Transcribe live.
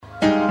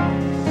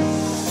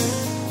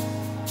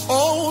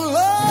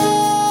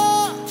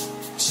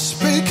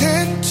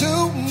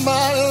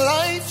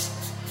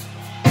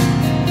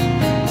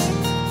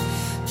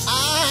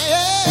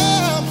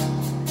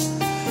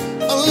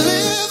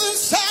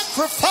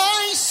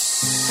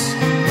voice.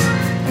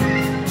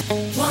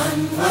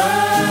 One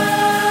word.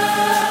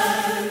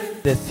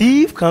 The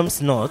thief comes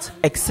not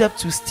except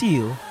to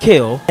steal,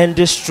 kill, and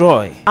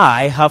destroy.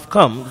 I have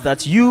come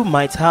that you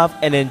might have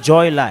and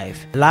enjoy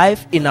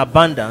life in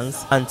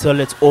abundance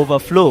until it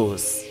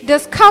overflows.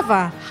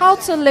 Discover how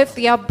to live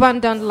the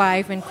abundant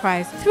life in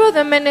Christ through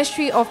the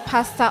ministry of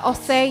Pastor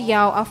Osei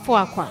Yao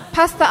Afuakwa.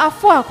 Pastor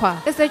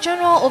Afuakwa is the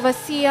General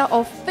Overseer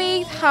of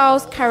Faith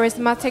House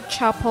Charismatic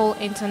Chapel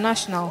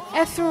International,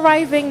 a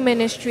thriving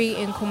ministry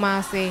in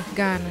Kumasi,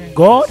 Ghana.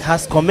 God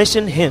has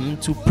commissioned him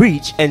to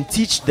preach and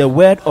teach the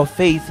word of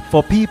faith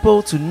for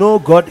people to know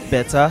God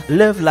better,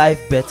 live life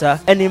better,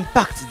 and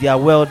impact their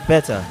world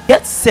better.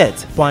 Get set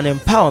for an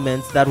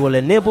empowerment that will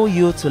enable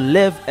you to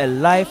live a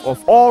life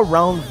of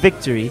all-round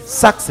victory,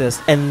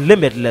 success, and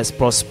limitless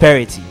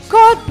prosperity.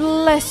 God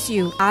bless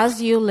you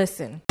as you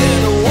listen.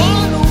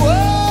 One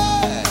word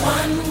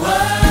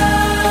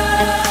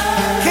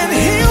can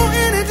heal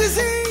any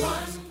disease.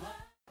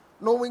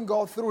 Knowing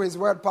God through His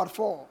Word, part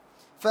 4.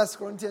 1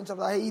 Corinthians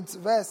chapter 8,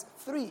 verse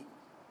 3.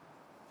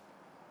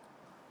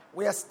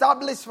 We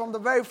established from the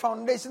very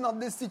foundation of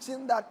this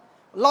teaching that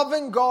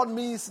loving God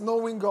means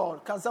knowing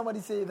God. Can somebody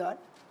say that?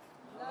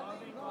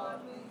 Loving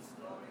God means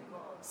knowing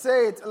God.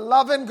 Say it.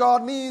 Loving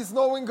God means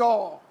knowing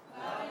God.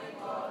 Loving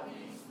God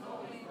means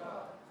knowing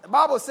God. The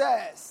Bible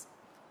says,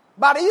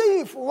 but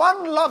if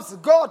one loves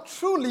God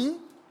truly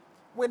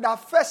with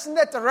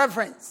affectionate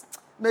reverence,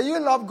 may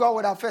you love God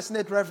with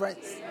affectionate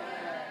reverence. Amen.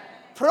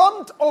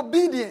 Prompt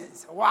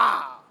obedience.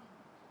 Wow.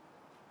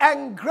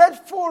 And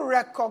grateful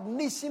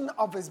recognition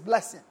of His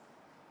blessing.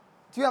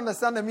 Do you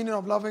understand the meaning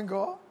of loving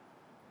God?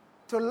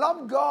 To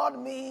love God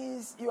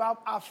means you have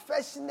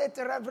affectionate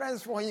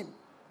reverence for Him.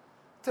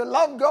 To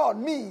love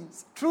God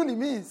truly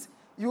means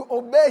you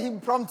obey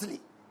Him promptly.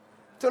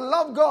 To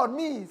love God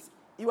means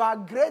you are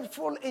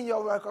grateful in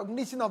your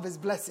recognition of His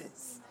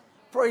blessings.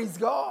 Praise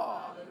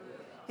God.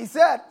 He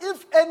said,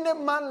 if any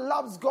man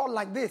loves God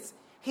like this,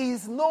 he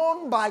is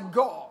known by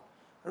God,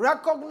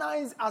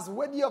 recognized as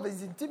worthy of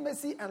His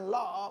intimacy and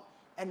love,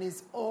 and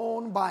is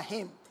owned by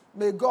Him.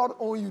 May God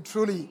own you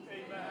truly.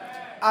 Amen.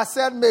 I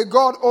said, may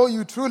God own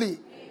you truly.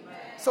 Amen.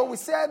 So we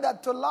said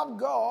that to love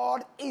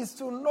God is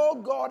to know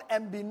God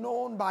and be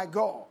known by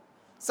God.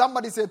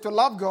 Somebody say, to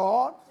love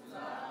God,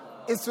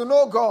 is to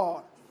know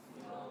God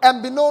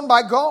and be known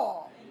by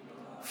God.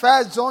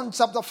 1 John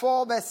chapter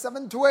 4, verse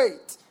 7 to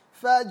 8.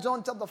 1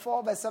 John chapter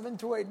 4, verse 7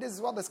 to 8. This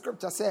is what the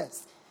scripture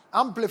says.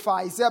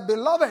 Amplify. He said,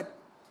 beloved,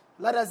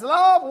 let us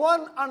love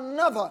one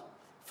another,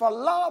 for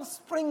love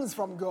springs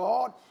from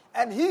God,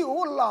 and he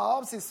who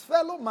loves his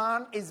fellow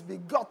man is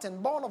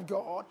begotten, born of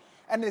God,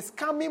 and is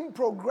coming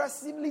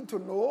progressively to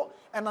know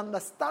and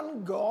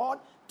understand God,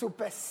 to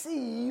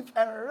perceive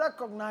and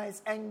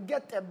recognize and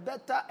get a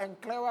better and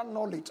clearer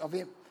knowledge of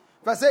Him.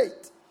 Verse 8,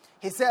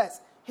 he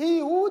says, he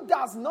who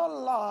does not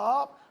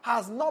love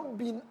has not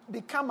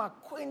become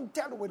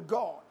acquainted with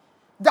God,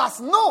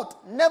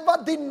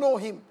 never did know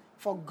Him,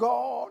 for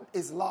God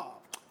is love.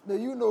 May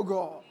you know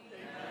God.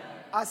 Amen.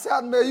 I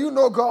said, may you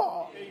know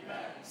God. Amen.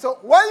 So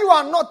when you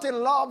are not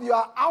in love, you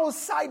are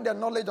outside the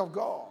knowledge of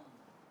God.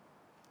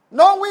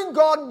 Knowing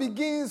God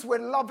begins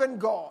with loving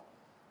God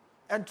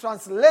and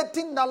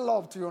translating that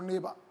love to your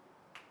neighbor.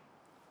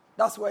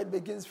 That's where it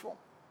begins from.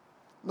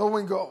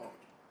 Knowing God.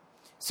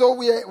 So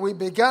we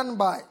began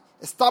by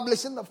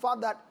establishing the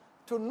fact that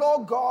to know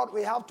God,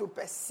 we have to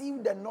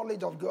perceive the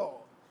knowledge of God.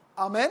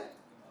 Amen? Amen.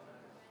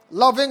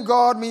 Loving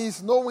God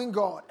means knowing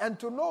God. And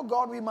to know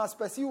God, we must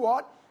pursue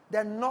what?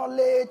 The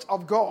knowledge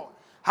of God.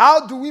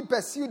 How do we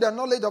pursue the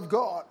knowledge of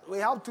God? We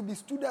have to be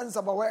students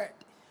of our word.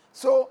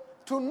 So,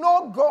 to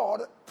know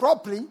God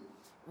properly,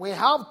 we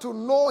have to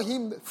know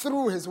Him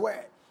through His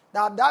word.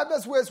 There are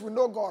diverse ways we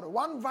know God.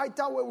 One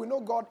vital way we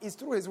know God is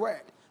through His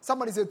word.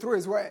 Somebody say through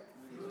His word.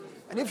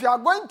 And if you are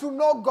going to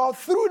know God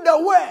through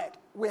the word,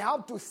 we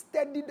have to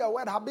study the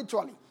word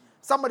habitually.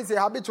 Somebody say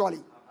habitually.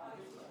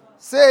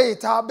 Say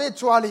it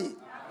habitually.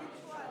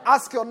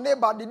 Ask your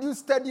neighbor, did you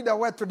study the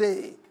word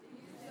today?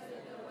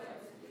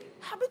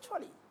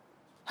 Habitually.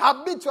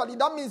 Habitually,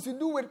 that means you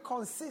do it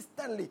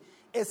consistently.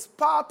 It's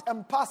part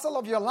and parcel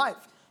of your life.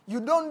 You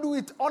don't do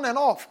it on and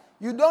off.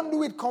 You don't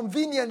do it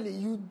conveniently.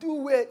 You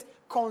do it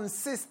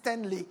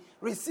consistently.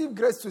 Receive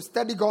grace to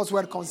study God's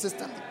word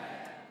consistently.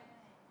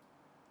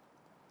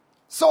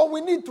 So we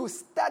need to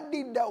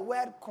study the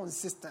word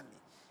consistently.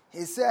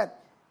 He said,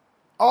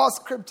 all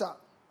scripture.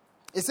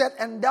 He said,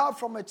 and thou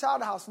from a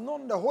child hast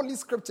known the holy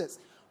scriptures,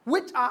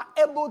 which are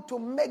able to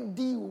make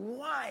thee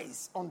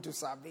wise unto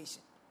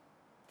salvation.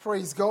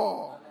 Praise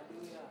God.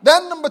 Hallelujah.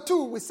 Then number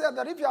 2, we said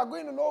that if you are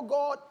going to know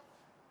God,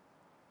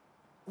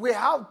 we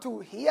have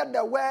to hear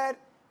the word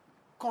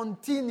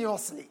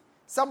continuously.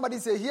 Somebody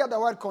say, hear the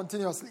word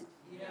continuously.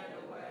 Hear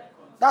the word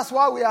continuously. That's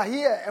why we are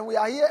here. And we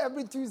are here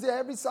every Tuesday,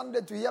 every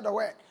Sunday to hear the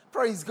word.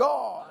 Praise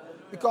God.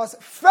 Hallelujah. Because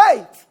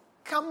faith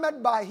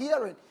cometh by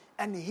hearing,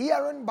 and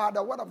hearing by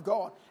the word of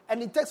God.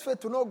 And it takes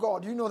faith to know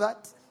God. You know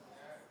that?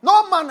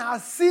 No man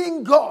has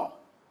seen God.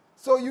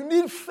 So you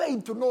need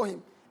faith to know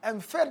Him.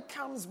 And faith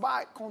comes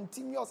by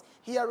continuous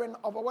hearing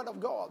of the word of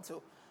God.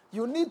 So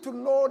you need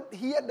to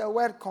hear the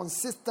word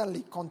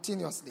consistently,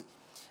 continuously.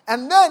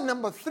 And then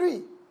number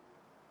 3,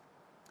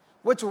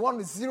 which we want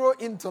to zero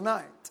in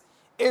tonight.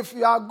 If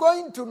you are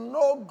going to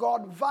know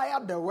God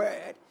via the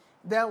word,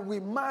 then we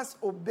must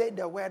obey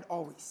the word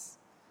always.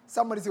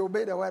 Somebody say,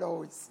 obey the word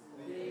always.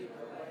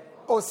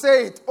 Oh,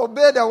 say it.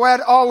 Obey the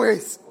word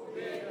always.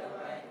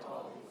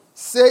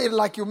 Say it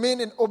like you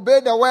mean it.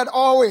 Obey the word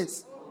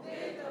always.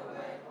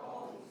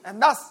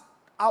 And that's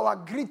our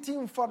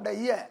greeting for the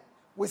year.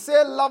 We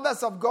say,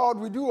 lovers of God,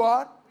 we do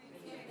what?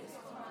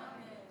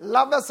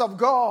 Lovers of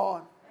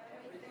God.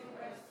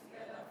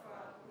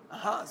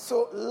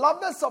 So,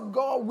 lovers of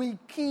God, we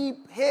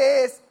keep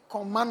His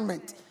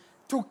commandment.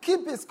 To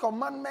keep His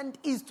commandment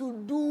is to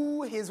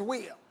do His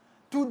will,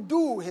 to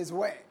do His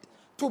word,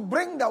 to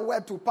bring the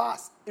word to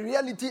pass in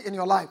reality in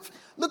your life.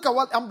 Look at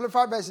what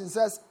Amplified Version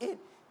says in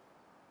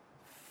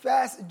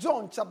 1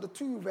 John chapter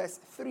 2, verse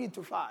 3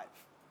 to 5.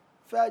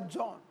 1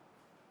 John.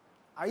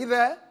 Are you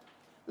there?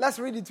 Let's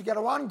read it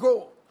together. One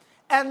go.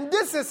 And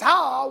this is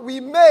how we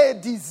may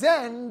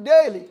discern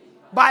daily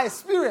by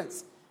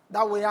experience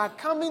that we are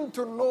coming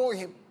to know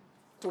Him,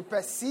 to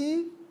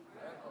perceive,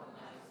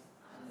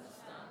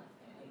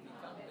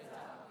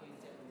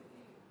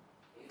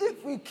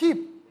 if we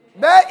keep,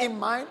 bear in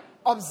mind,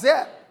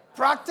 observe,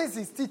 practice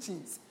His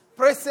teachings,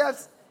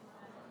 precepts,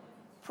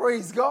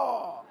 praise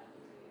God.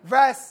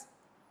 Verse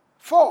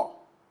 4.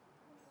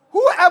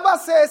 Whoever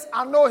says,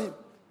 I know Him,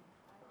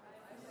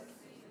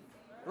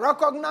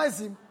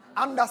 recognize Him,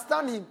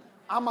 understand Him,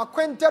 I'm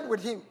acquainted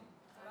with Him.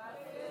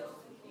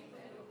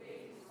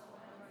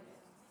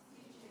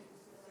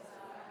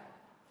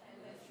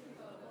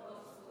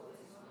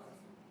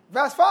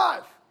 Verse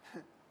 5.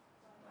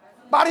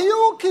 But he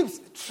who keeps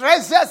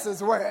treasures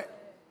His word.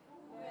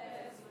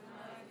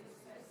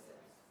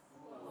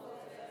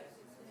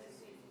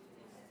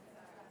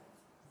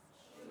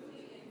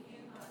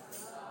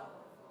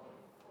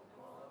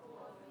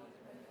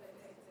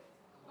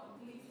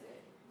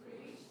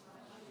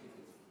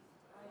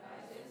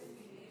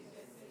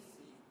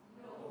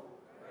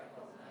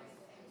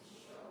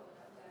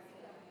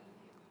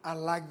 I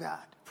like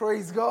that.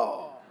 Praise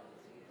God.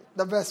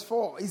 The verse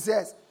 4, he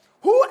says,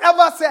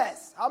 whoever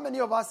says, how many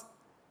of us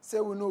say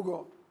we know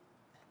God?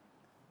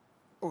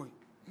 Oh,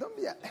 don't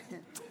be.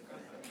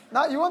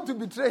 Now you want to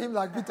betray Him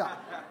like Peter.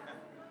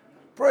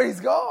 Praise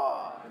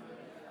God.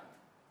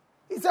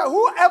 He said,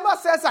 whoever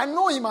says, I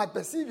know Him, I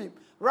perceive Him,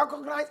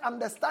 recognize,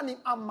 understand Him,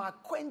 I'm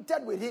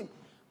acquainted with Him,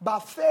 but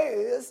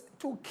fails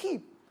to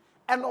keep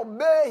and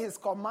obey His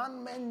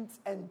commandments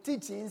and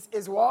teachings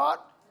is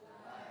what?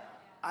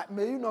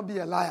 May you not be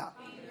a liar.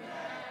 Amen.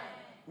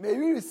 May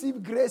you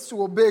receive grace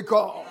to obey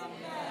God. Amen.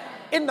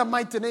 In the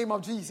mighty name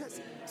of Jesus.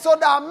 Amen. So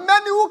there are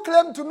many who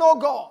claim to know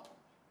God.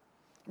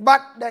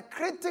 But the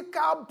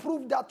critical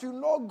proof that you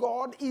know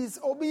God is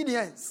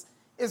obedience.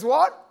 Is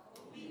what?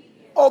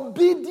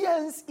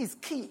 Obedience is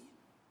key.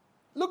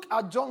 Look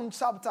at John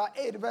chapter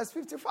 8 verse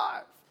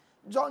 55.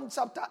 John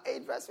chapter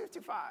 8 verse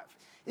 55.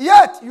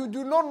 Yet you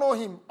do not know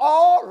Him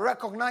or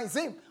recognize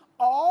Him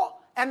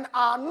and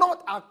are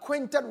not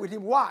acquainted with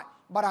Him. Why?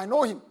 But I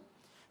know Him.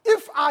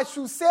 If I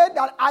should say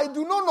that I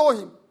do not know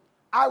Him,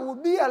 I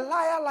would be a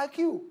liar like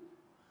you.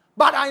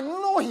 But I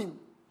know Him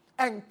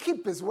and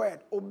keep His word,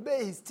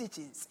 obey His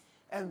teachings,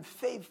 and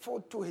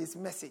faithful to His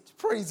message.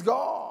 Praise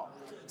God.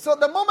 So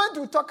the moment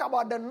we talk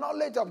about the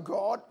knowledge of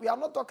God, we are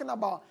not talking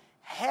about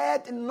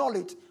head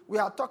knowledge. We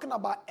are talking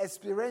about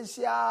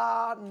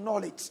experiential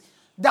knowledge.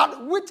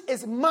 That which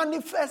is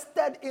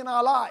manifested in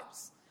our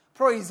lives.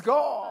 Praise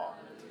God.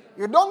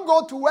 You don't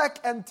go to work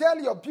and tell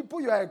your people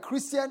you are a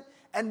Christian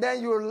and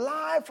then you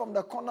lie from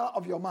the corner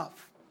of your mouth.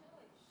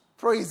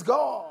 Praise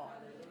God.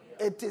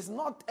 It is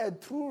not a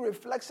true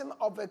reflection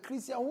of a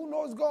Christian who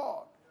knows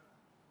God.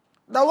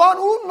 The one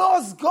who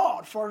knows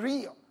God for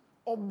real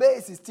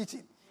obeys His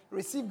teaching.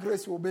 Receive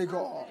grace to obey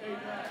God. Amen.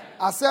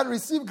 I said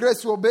receive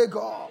grace to obey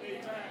God.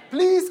 Amen.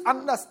 Please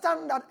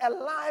understand that a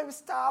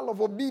lifestyle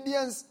of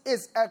obedience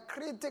is a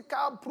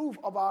critical proof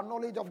of our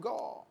knowledge of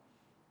God.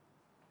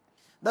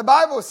 The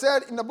Bible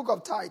said in the book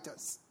of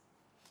Titus,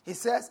 he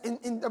says,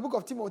 in the book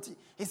of Timothy,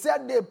 he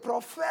said they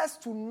profess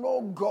to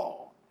know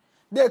God.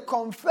 They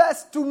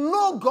confess to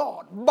know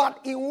God, but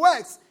in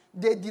works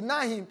they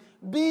deny Him,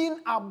 being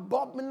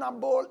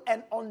abominable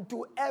and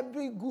unto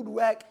every good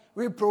work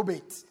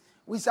reprobate.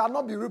 We shall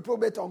not be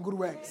reprobate on good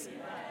works.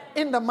 Amen.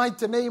 In the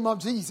mighty name of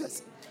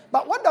Jesus.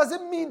 But what does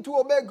it mean to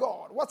obey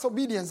God? What's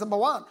obedience? Number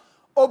one,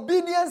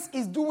 obedience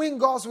is doing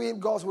God's will in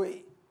God's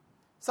way.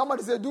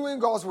 Somebody say doing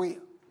God's will.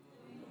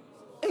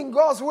 In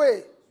God's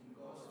way.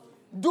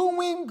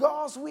 Doing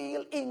God's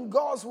will in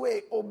God's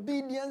way.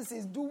 Obedience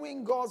is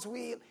doing God's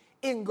will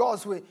in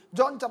God's way.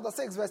 John chapter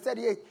 6 verse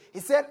 38. He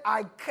said,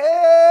 I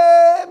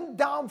came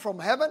down from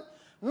heaven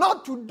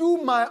not to do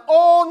my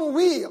own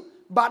will,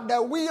 but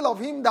the will of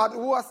Him that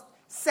was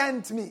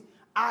sent me.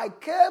 I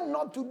came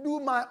not to do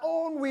my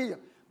own will,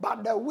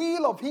 but the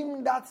will of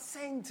Him that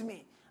sent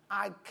me.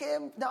 I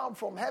came down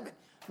from heaven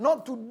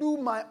not to do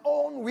my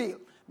own will.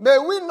 May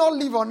we not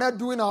live on earth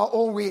doing our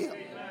own will.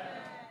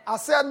 I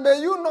said, may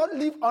you not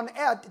live on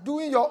earth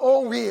doing your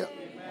own will.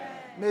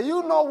 May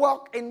you not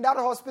walk in that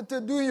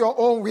hospital doing your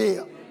own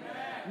will.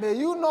 May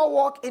you not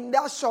walk in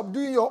that shop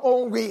doing your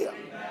own will.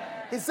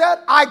 He said,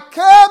 I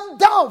came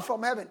down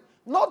from heaven,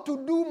 not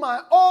to do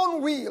my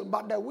own will,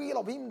 but the will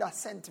of him that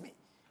sent me.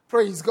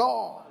 Praise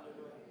God.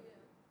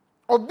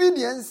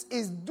 Obedience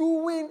is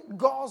doing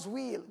God's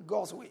will,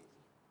 God's way.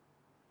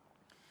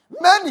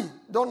 Many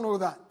don't know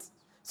that.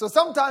 So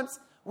sometimes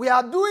we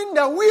are doing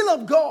the will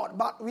of God,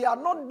 but we are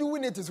not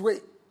doing it his way.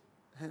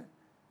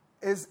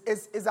 It's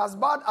as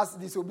bad as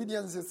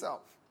disobedience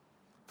itself.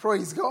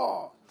 Praise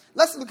God.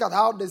 Let's look at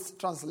how this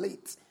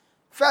translates.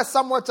 1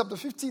 Samuel chapter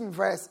 15,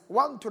 verse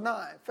 1 to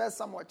 9. 1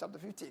 Samuel chapter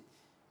 15.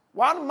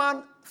 One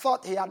man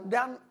thought he had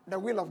done the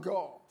will of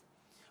God.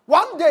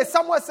 One day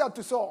Samuel said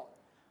to Saul,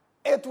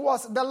 it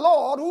was the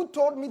Lord who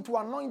told me to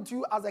anoint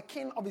you as a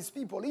king of his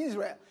people,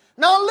 Israel.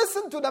 Now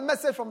listen to the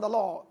message from the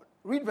Lord.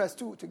 Read verse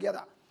 2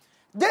 together.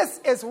 This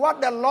is what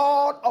the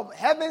Lord of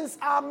heaven's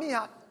army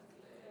had.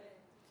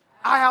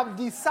 I have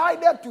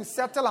decided to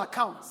settle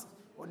accounts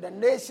with the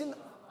nation.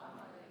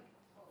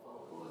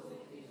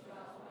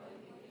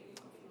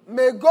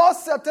 May God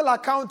settle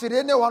accounts with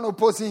anyone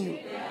opposing you.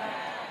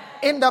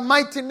 In the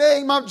mighty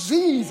name of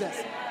Jesus.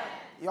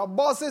 Your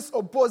bosses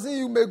opposing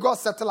you, may God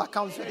settle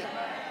accounts with them.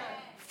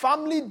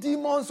 Family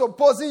demons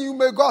opposing you,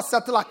 may God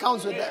settle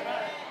accounts with them.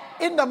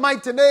 In the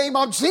mighty name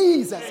of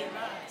Jesus.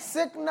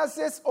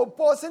 Sicknesses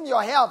opposing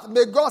your health,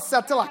 may God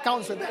settle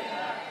accounts with them.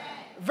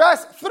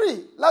 Verse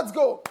 3, let's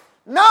go.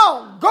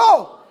 Now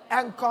go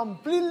and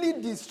completely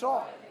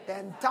destroy the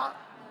entire...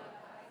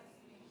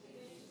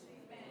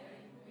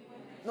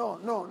 No.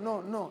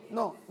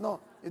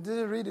 You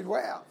didn't read it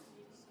well.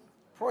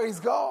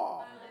 Praise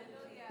God.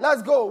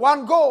 Let's go.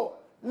 One go.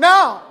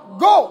 Now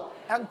go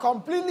and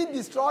completely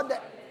destroy the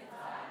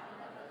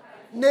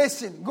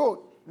nation.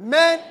 Go.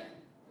 Men,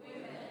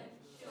 women,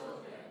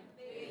 children,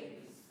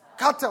 babies,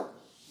 cattle,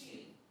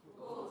 sheep,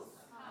 goats,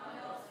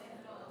 camels,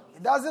 and dogs.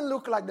 It doesn't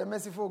look like the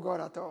merciful God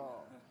at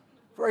all.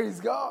 Praise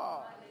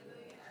God.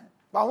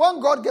 But when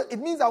God it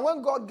means that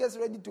when God gets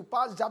ready to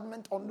pass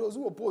judgment on those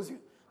who oppose you,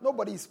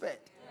 nobody is spared.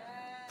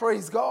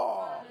 Praise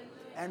God.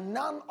 And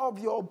none of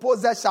your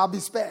opposers shall be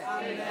spared.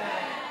 Amen.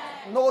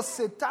 No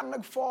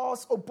satanic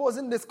force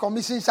opposing this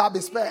commission shall be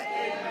spared.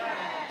 Amen.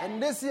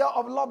 And this year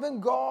of loving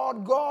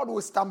God, God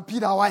will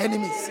stampede our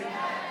enemies. Amen.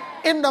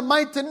 In the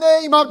mighty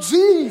name of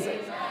Jesus.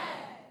 Amen.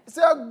 He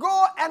said,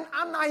 go and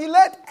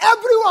annihilate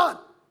everyone.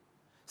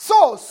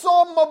 So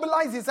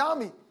mobilized his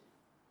army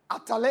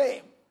at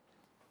Telaim.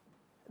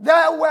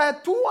 There were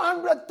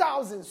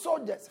 200,000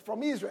 soldiers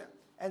from Israel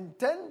and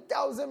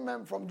 10,000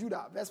 men from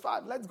Judah. Verse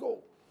 5, let's go.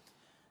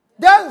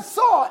 Then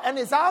Saul and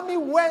his army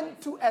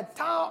went to a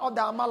town of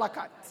the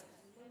Amalekites.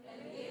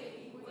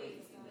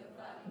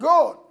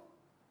 Good.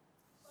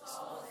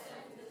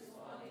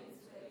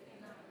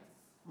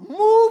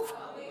 Move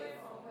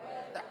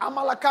the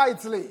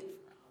Amalekites live,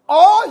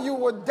 or you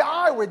will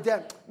die with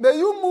them. May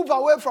you move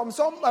away from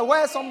somewhere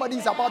where somebody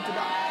is about to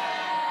die.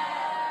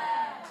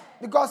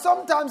 Because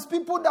sometimes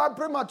people die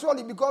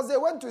prematurely because they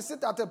went to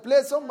sit at a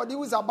place somebody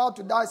who is about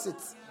to die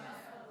sits.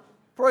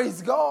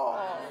 Praise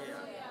God.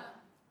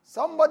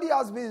 Somebody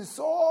has been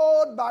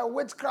sold by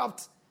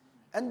witchcraft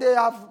and they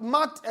have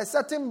marked a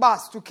certain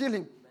bus to kill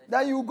him.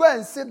 Then you go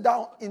and sit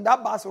down in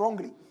that bus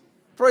wrongly.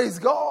 Praise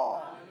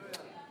God.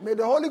 May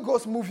the Holy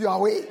Ghost move you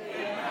away.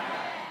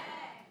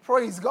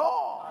 Praise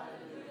God.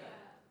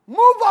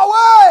 Move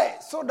away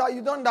so that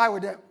you don't die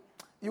with them.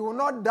 You will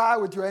not die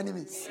with your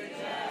enemies.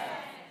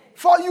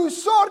 For you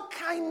showed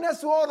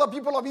kindness to all the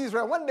people of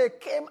Israel when they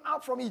came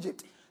out from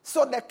Egypt.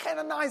 So the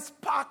Canaanites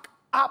packed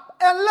up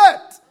and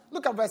left.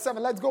 Look at verse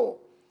 7. Let's go.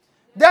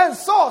 Then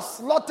Saul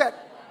slaughtered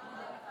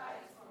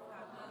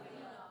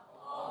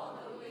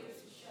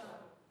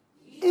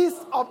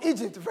east of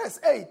Egypt. Verse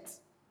 8.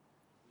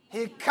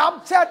 He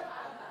captured.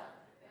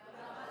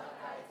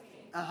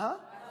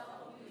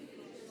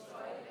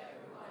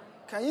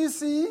 Can you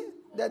see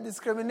the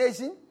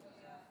discrimination?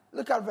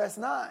 Look at verse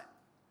 9.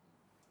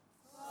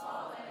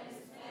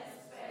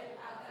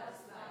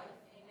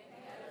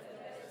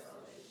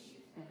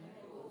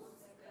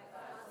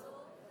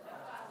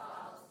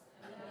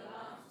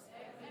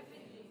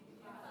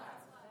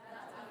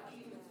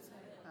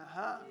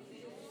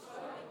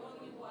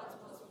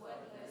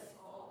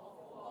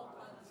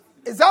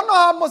 Is that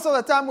not how most of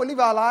the time we live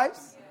our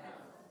lives?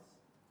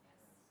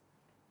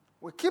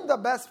 We keep the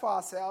best for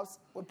ourselves.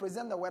 We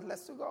present the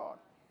worthless to God.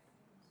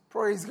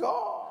 Praise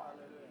God.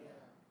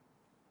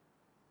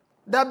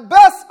 The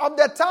best of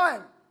the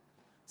time.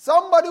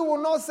 Somebody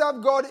will not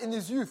serve God in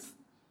his youth.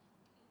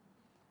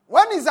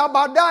 When he's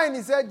about dying,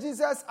 he said,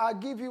 Jesus, I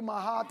give you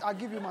my heart, I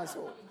give you my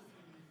soul.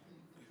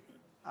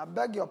 I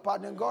beg your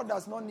pardon. God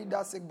does not need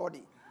that sick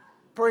body.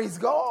 Praise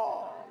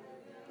God.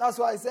 That's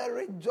why I said,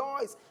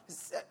 rejoice.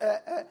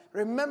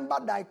 Remember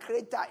thy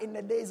Creator in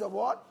the days of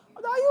what?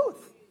 Of thy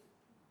youth.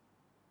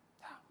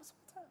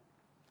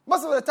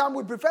 Most of the time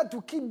we prefer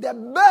to keep the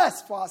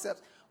best for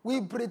ourselves. We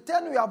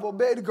pretend we have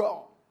obeyed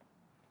God.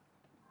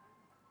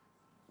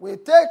 We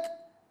take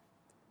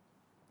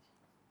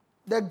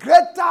the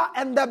greater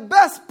and the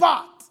best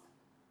part,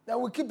 then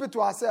we keep it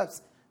to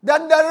ourselves.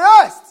 Then the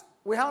rest,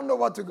 we hand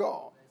over to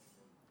God.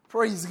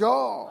 Praise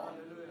God.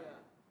 Hallelujah.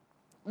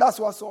 That's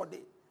what Saul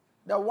did.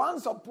 The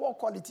ones of poor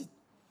quality,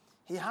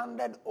 he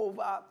handed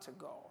over to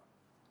God.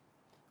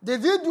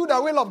 Did he do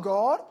the will of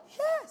God?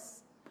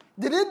 Yes.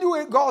 Did he do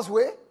it God's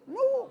way?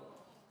 No.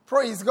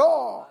 Praise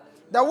God.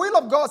 The will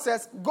of God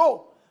says,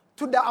 go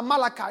to the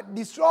Amalekite,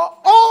 destroy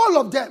all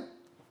of them.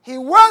 He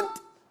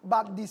went,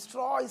 but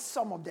destroyed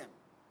some of them.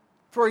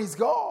 Praise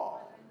God.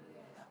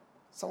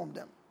 Some of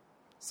them.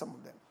 Some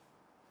of them.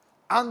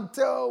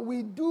 Until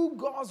we do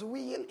God's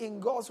will in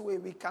God's way,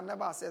 we can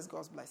never access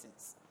God's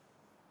blessings.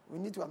 We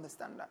need to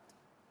understand that.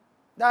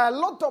 There are a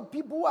lot of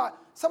people who are,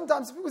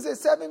 sometimes people say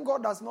serving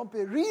God does not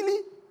pay.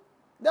 Really?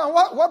 Then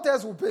what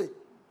else will pay?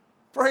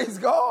 Praise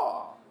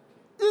God.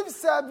 If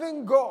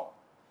serving God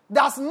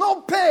does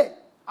not pay,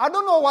 I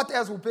don't know what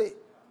else will pay.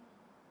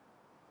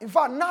 In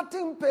fact,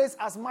 nothing pays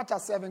as much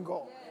as serving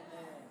God.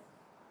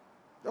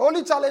 The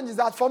only challenge is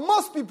that for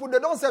most people, they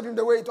don't serve him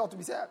the way it ought to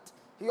be served.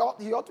 He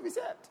ought to be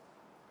served.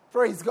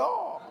 Praise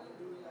God.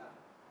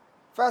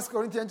 1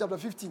 Corinthians chapter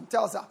 15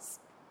 tells us,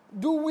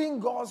 doing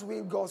God's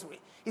will, God's way.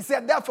 He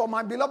said, therefore,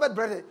 my beloved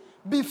brethren,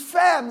 be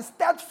firm,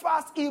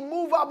 steadfast,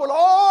 immovable,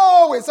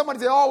 always. Somebody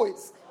say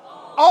always.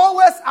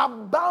 Always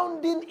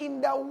abounding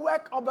in the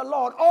work of the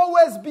Lord.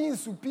 Always being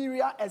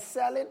superior,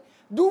 excelling,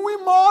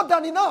 doing more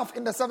than enough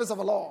in the service of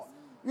the Lord.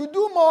 You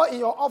do more in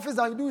your office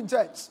than you do in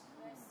church.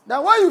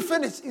 Then when you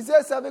finish, he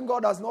says serving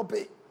God does not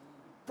pay.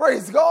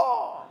 Praise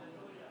God.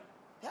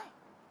 Yeah.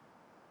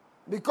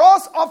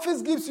 Because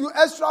office gives you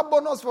extra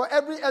bonus for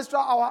every extra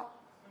hour,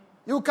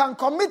 you can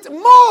commit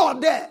more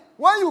there.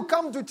 When you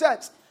come to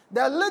church,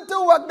 the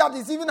little work that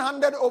is even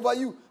handed over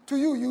you to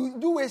you, you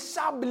do it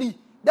sharply.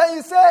 Then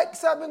you say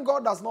serving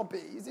God does not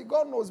pay. You see,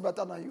 God knows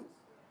better than you.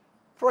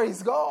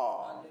 Praise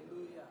God.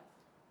 Hallelujah.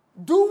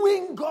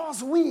 Doing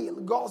God's will,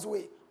 God's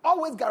way,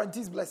 always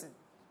guarantees blessing.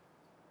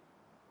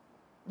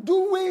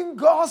 Doing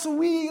God's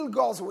will,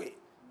 God's way.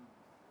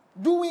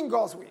 Doing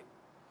God's will.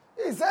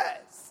 He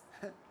says,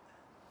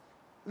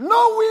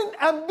 knowing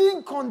and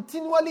being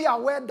continually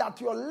aware that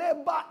your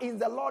labor in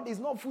the Lord is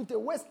not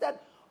futile, wasted,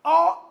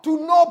 or to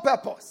no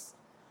purpose.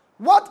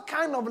 What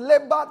kind of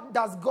labor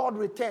does God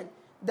return?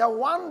 The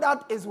one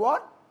that is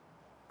what?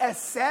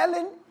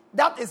 Excelling,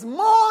 that is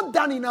more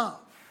than enough.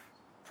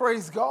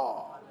 Praise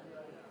God.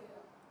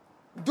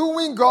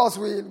 Doing God's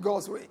will,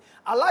 God's way.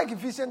 I like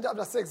Ephesians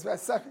chapter 6,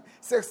 verse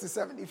 6 to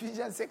 7.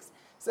 Ephesians 6,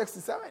 6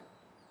 to 7.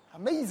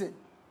 Amazing.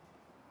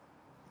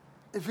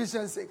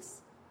 Ephesians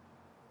 6.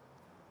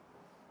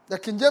 The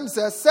King James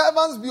says,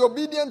 servants, be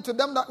obedient to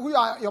them that who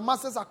are your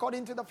masters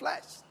according to the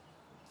flesh.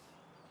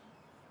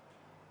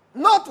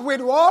 Not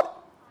with what?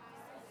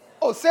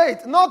 Oh, say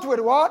it. Not with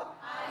what?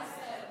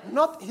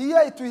 Not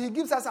here too. He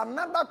gives us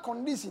another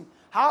condition.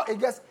 How it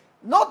gets.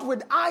 Not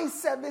with eye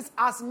service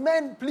as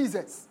men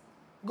pleasers.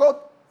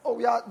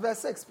 We are verse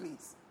 6,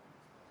 please.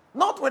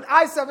 Not with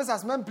eye service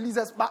as men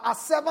pleasers, but as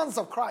servants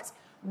of Christ.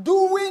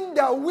 Doing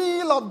the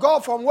will of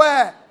God from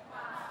where?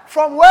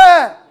 From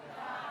where?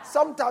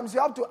 Sometimes you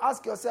have to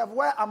ask yourself,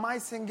 where am I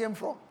singing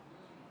from?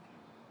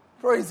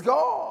 Praise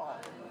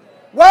God.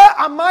 Where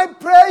am I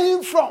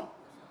praying from?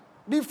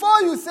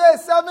 Before you say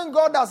serving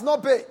God does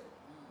not pay,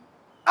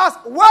 ask,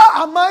 where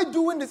am I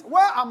doing this?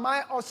 Where am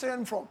I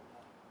ushering from?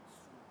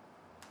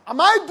 Am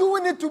I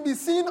doing it to be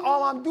seen,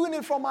 or am I doing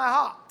it from my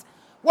heart?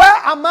 Where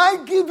am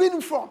I giving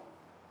from?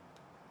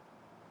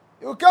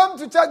 You come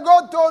to church,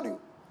 God told you,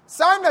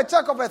 sign a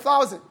check of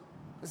 1,000.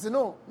 You say,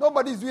 no,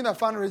 nobody is doing a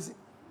fundraising.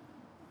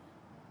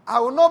 I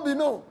will not be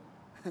known.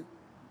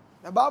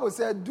 The Bible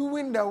said,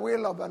 doing the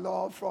will of the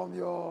Lord from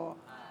your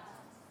heart.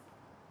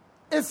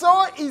 It's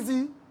so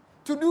easy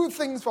to do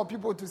things for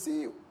people to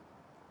see you.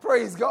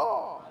 Praise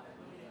God.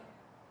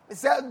 It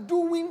said,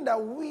 doing the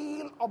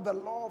will of the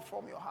Lord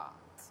from your heart.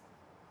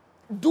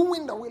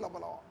 Doing the will of the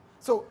Lord.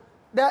 So,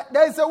 there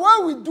is a way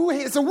we do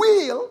his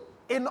will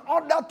in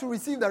order to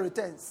receive the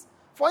returns.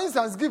 For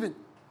instance, giving.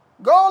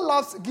 God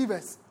loves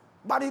givers,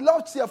 but he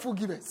loves cheerful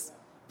givers.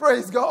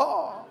 Praise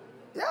God.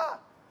 Yeah.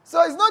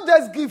 So it's not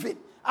just giving.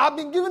 I've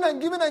been giving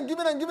and giving and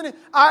giving and giving.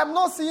 I am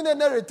not seeing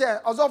any return.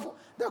 Also,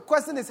 the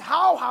question is,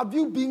 how have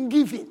you been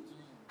giving?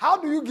 How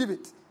do you give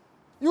it?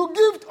 You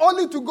give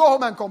only to go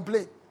home and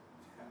complain.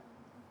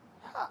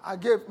 I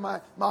gave my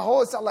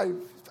whole salary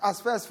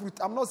as first fruit.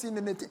 I'm not seeing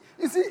anything.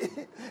 You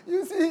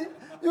see,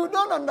 you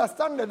don't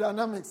understand the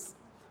dynamics.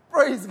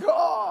 Praise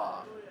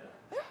God.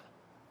 Yeah.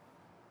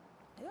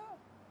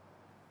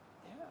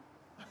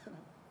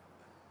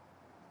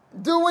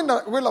 Doing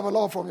the will of the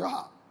Lord from your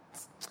heart.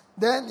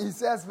 Then he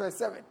says, verse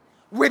 7,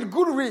 with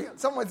good will.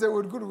 Someone say,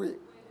 with good will.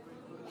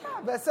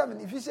 Yeah, verse 7,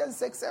 Ephesians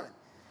 6, 7.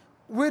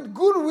 With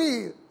good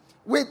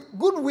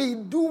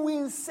will,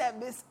 doing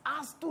service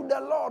as to the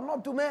Lord,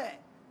 not to man.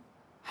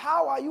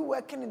 How are you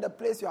working in the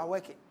place you are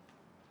working?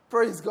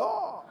 Praise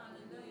God.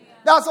 Hallelujah.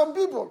 There are some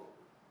people,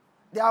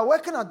 they are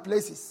working at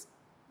places.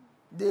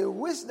 They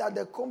wish that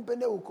the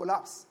company will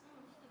collapse.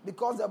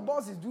 because the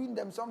boss is doing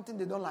them something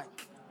they don't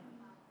like.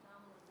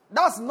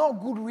 That's not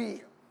goodwill.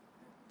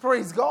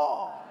 Praise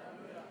God.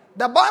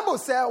 The Bible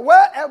says,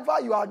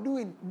 wherever you are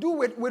doing,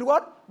 do it with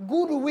what?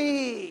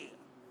 Goodwill.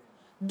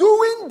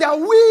 Doing the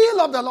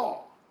will of the Lord.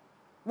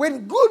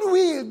 With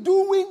goodwill,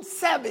 doing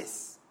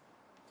service.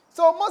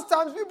 So most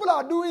times people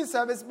are doing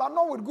service, but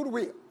not with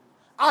goodwill.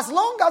 As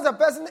long as a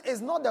person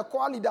is not the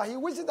choir leader, he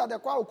wishes that the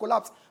choir will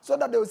collapse so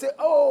that they will say,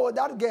 oh,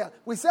 that girl,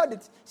 we said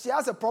it, she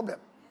has a problem.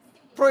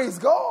 Praise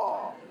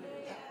God.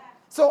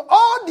 So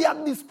all their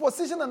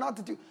disposition and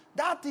attitude,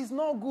 that is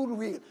not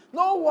goodwill.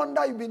 No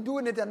wonder you've been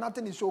doing it and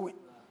nothing is showing.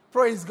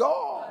 Praise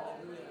God.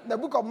 In the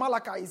book of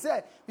Malachi, he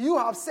said, you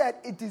have said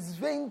it is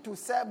vain to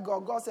serve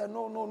God. God said,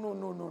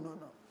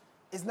 no.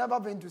 It's never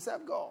vain to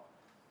serve God.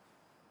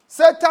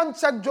 Satan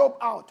checked Job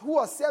out, who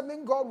was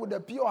serving God with a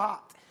pure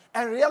heart,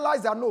 and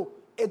realized that no,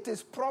 it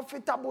is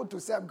profitable to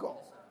serve God.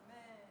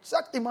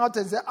 Check him out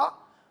and say,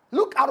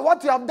 look at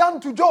what you have done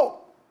to Job.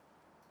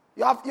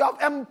 You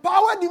have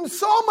empowered him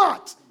so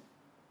much.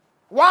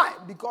 Why?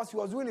 Because he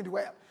was doing it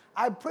well.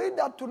 I pray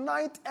that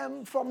tonight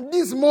and from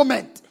this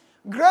moment,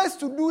 grace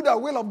to do the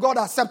will of God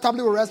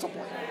acceptably will rest upon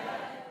you.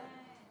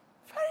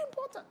 Very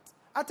important.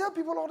 I tell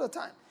people all the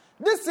time,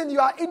 this thing, you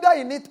are either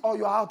in it or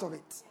you are out of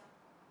it.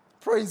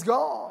 Praise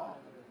God.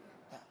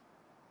 Yeah.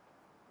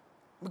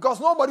 Because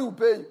nobody will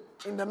pay you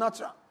in the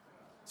natural.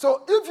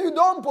 So if you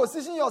don't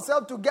position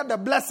yourself to get the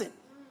blessing,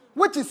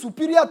 which is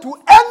superior to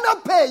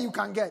any pay you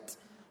can get,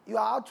 you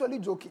are actually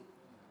joking.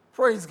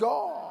 Praise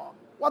God.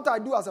 What I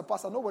do as a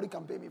pastor, nobody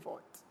can pay me for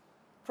it.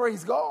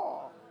 Praise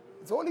God.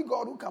 It's only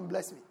God who can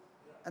bless me.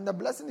 And the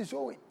blessing is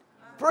showing.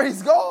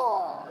 Praise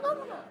God. No.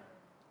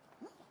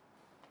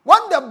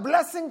 When the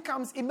blessing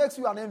comes, it makes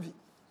you an envy.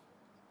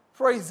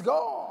 Praise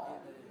God.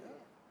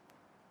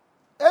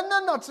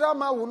 Any natural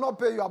man will not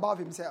pay you above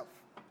himself.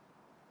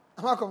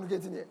 Am I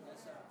communicating here?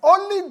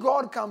 Only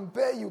God can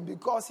pay you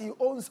because he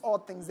owns all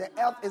things. The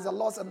earth is the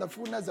Lord's and the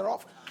fullness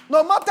thereof.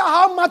 No matter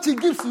how much he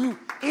gives you,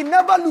 he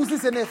never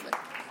loses anything.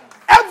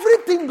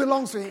 Everything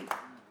belongs to him.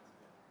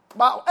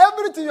 But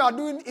everything you are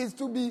doing is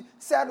to be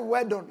said,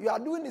 well done. You are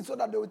doing it so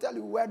that they will tell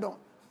you, well done.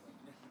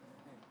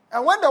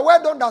 And when the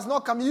well done does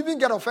not come, you even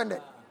get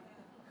offended.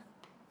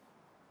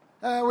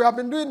 We have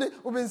been doing it.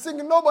 We've been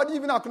singing. Nobody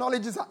even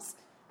acknowledges us.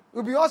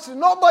 We'll be ushering.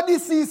 Nobody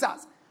sees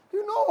us.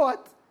 You know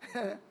what?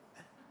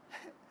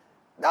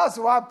 That's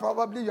why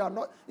probably you are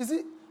not. You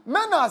see,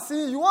 men are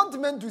seeing. You want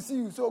men to see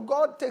you. So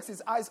God takes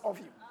his eyes off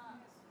you.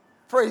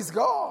 Praise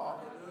God.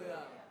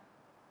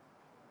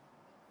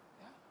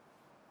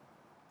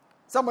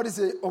 Somebody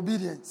say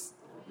obedience.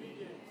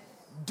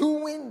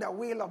 Doing the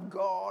will of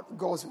God,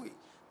 God's way.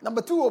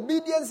 Number 2,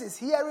 obedience is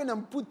hearing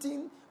and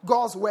putting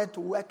God's word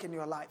to work in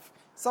your life.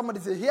 Somebody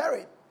say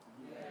hearing.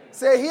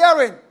 Say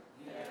hearing.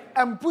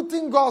 And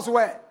putting God's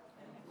word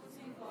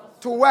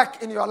to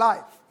work in your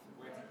life.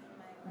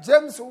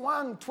 James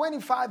 1,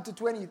 25 to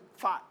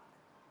 25.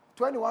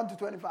 21 to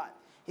 25.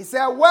 He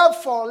said,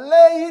 wherefore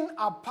lay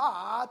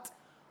apart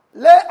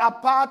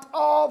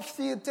all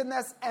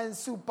filthiness and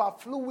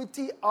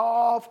superfluity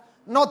of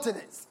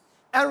naughtiness,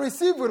 and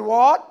receive with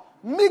what?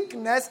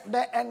 Meekness,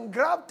 the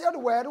engrafted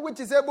word, which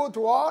is able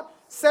to what?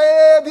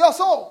 Save your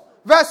soul.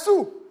 Verse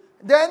 2.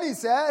 Then he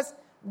says,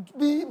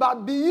 be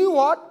ye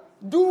what?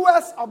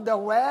 Doers of the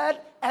word,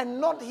 and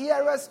not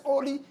hearers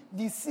only,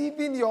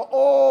 deceiving your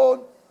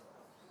own.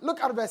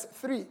 Look at verse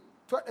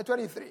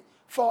 23.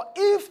 For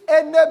if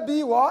any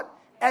be what?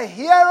 A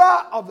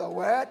hearer of the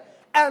word,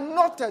 and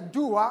not a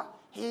doer,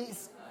 he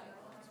is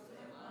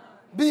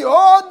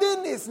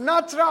beholding his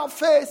natural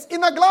face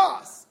in a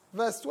glass.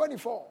 Verse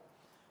 24.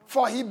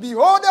 For he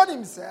beholdeth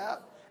himself,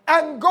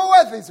 and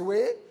goeth his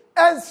way,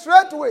 and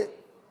straightway.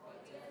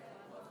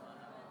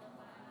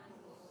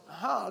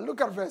 Look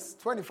at verse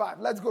 25.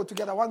 Let's go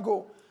together. One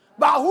go.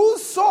 But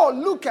whoso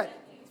looketh.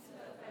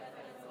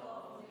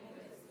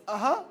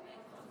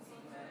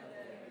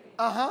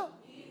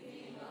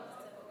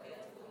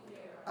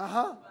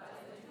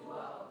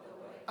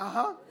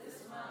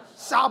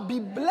 Shall be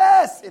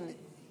blessed in it.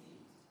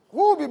 Who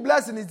will be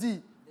blessed in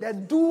it? The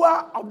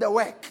doer of the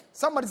work.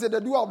 Somebody say the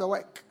doer of the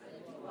work.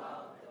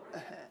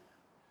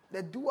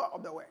 The doer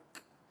of the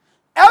work.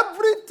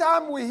 Every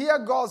time we hear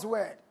God's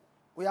word,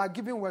 we are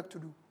given work to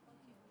do.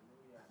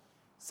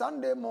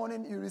 Sunday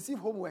morning, you receive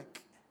homework.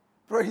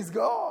 Praise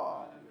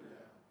God.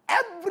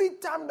 Every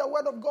time the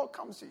word of God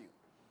comes to you.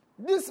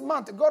 This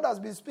month, God has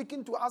been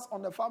speaking to us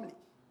on the family.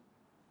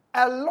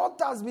 A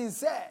lot has been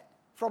said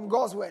from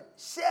God's word,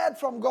 shared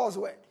from God's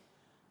word.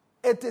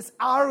 It is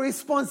our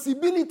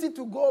responsibility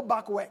to go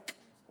back work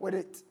with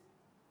it.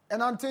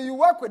 And until you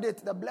work with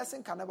it, the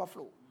blessing can never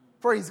flow.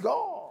 Praise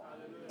God.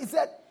 Hallelujah. He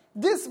said,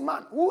 this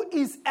man who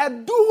is a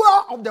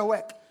doer of the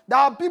work. There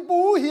are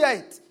people who hear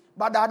it,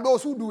 but there are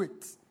those who do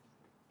it.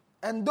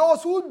 And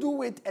those who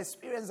do it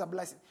experience a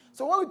blessing.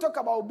 So when we talk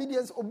about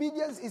obedience,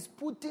 obedience is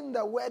putting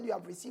the word you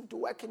have received to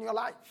work in your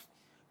life.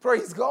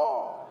 Praise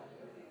God.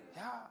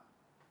 Yeah.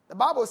 The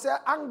Bible says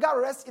anger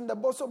rests in the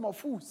bosom of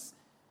fools.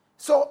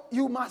 So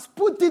you must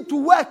put it to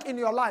work in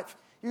your life.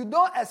 You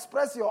don't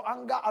express your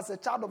anger as a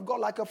child of God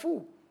like a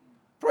fool.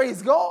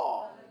 Praise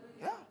God.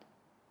 Yeah.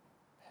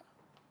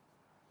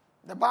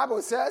 The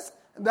Bible says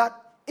that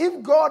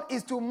if God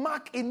is to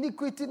mark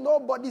iniquity,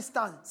 nobody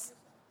stands.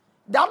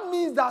 That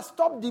means that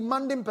stop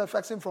demanding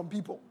perfection from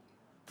people.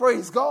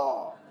 Praise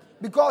God.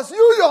 Because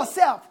you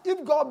yourself,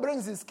 if God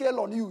brings his scale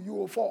on you, you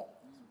will fall.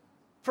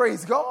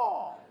 Praise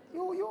God.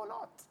 You will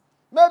not.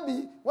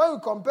 Maybe when we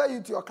compare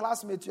you to your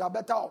classmates, you are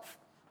better off.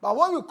 But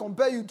when we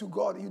compare you to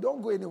God, you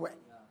don't go anywhere.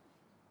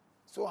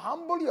 So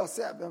humble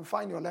yourself and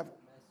find your level.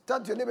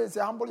 Turn to your neighbor and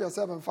say, humble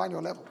yourself and find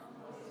your level.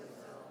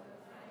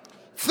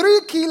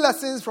 3 key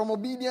lessons from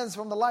obedience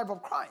from the life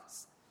of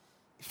Christ.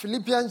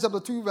 Philippians chapter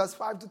 2, verse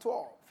 5 to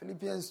 12.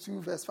 Philippians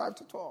 2, verse 5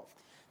 to 12.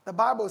 The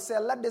Bible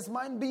says, let this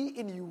mind be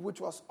in you,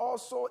 which was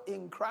also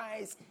in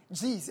Christ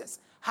Jesus.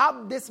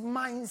 Have this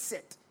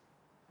mindset.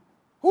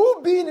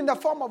 Who being in the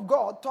form of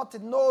God thought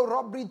it no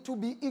robbery to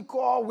be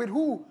equal with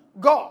who?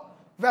 God.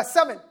 Verse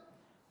 7.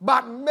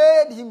 But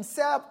made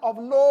himself of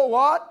no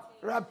what?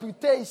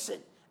 Reputation.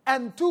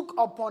 And took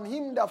upon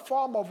him the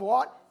form of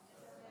what?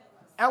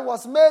 And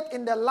was made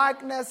in the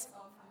likeness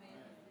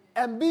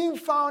and being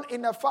found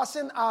in a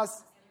fashion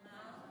as.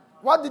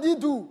 What did he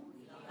do?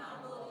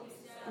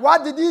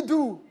 What did he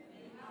do?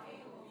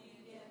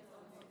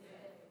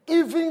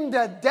 Even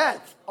the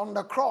death on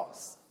the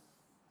cross.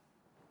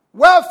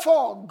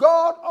 Wherefore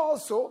God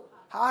also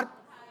had.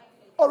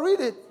 Oh, read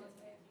it.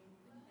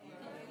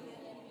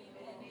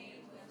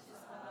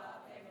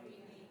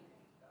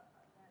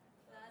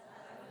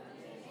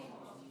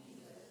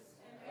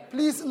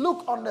 Please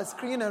look on the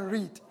screen and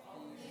read.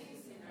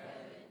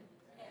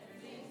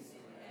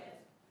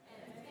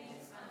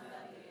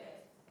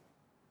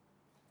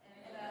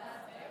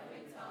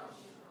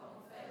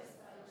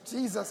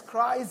 Jesus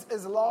Christ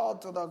is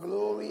Lord to the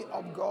glory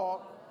of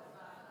God.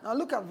 Now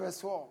look at verse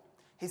 4.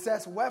 He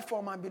says,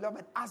 wherefore, my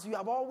beloved, as you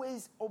have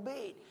always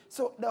obeyed.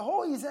 So the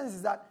whole essence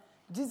is that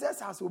Jesus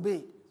has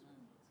obeyed.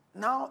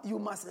 Now you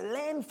must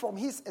learn from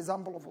his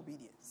example of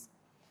obedience.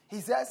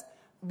 He says,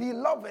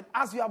 beloved,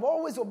 as you have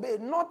always obeyed,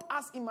 not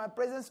as in my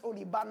presence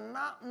only, but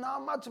now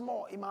much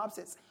more in my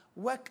absence,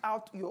 work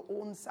out your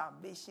own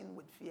salvation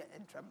with fear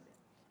and trembling.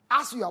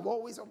 As you have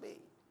always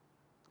obeyed.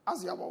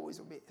 As you have always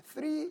obeyed.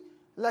 3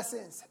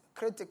 lessons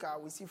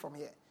critical we see from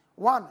here.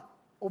 1,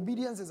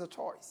 obedience is a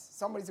choice.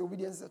 Somebody say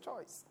obedience is a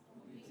choice.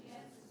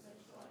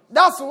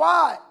 That's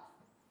why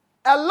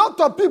a lot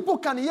of people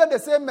can hear the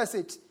same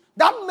message.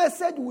 That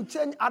message will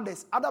change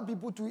others, other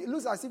people too. It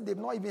looks as if they've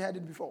not even heard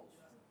it before.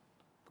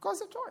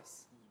 Because it's a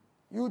choice.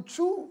 You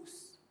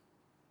choose.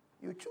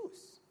 You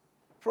choose.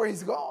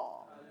 Praise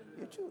God.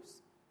 You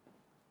choose.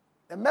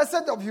 The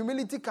message of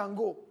humility can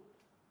go.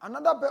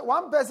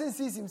 One person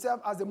sees himself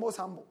as the most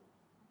humble.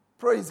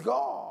 Praise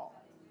God.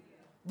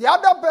 The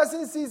other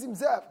person sees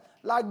himself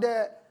like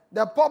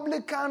the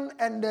publican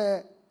and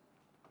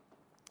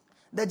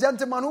the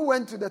gentleman who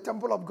went to the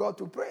temple of God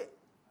to pray.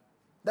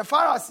 The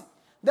Pharisee.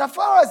 The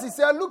Pharisee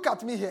said, look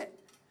at me here.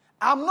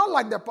 I'm not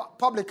like the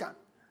publican.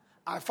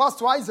 I fast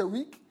twice a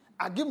week.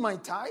 I give my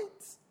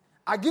tithes.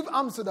 I give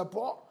alms to the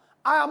poor.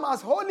 I am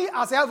as holy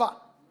as ever.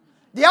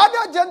 The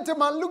other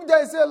gentleman looked there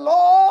and said,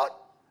 Lord,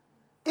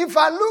 if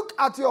I look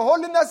at your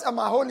holiness and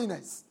my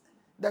holiness,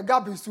 the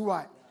gap is too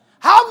wide.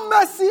 Have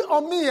mercy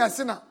on me, a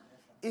sinner.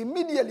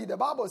 Immediately, the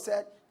Bible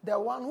said, the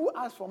one who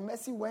asked for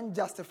mercy went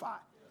justified.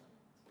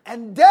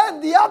 And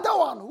then the other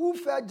one who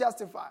felt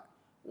justified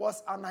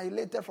was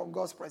annihilated from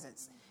God's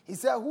presence. He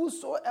said,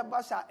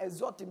 whosoever shall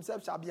exalt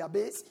himself shall be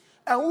abased,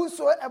 and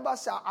whosoever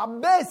shall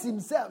abase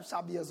himself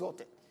shall be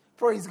exalted.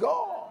 Praise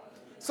God.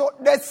 So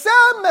the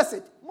same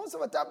message. Most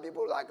of the time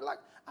people like,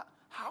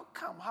 how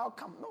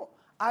come? No,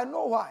 I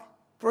know why.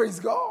 Praise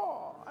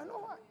God. I know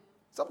why.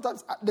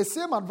 Sometimes the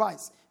same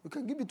advice, you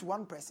can give it to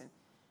one person.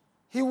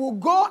 He will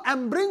go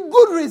and bring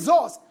good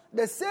results.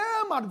 The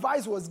same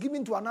advice was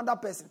given to another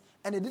person,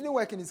 and it didn't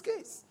work in his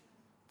case.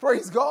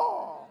 Praise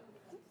God.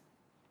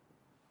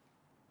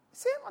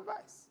 Same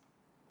advice.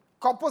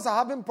 Couples are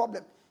having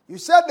problems. You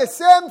share the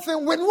same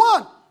thing with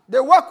one. They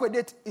work with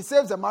it. It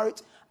saves the marriage.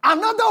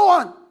 Another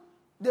one,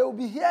 they will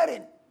be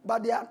hearing,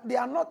 but they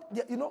are not,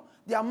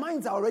 their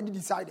minds are already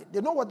decided.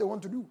 They know what they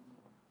want to do.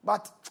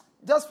 But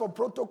just for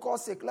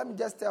protocol's sake, let me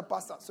just tell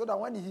Pastor, so that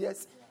when he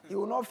hears, he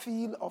will not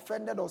feel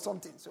offended or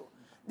something. So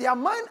their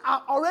minds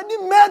are already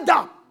made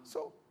up.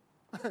 So,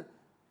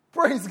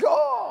 praise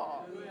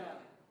God. Hallelujah.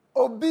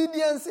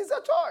 Obedience is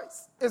a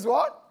choice. Is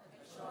what?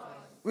 A choice.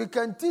 We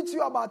can teach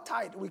you about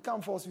tithe. We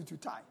can't force you to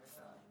tithe.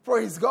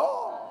 Praise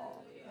God.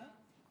 Hallelujah.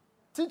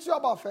 Teach you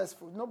about first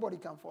fruit. Nobody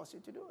can force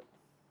you to do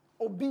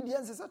it.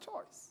 Obedience is a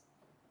choice.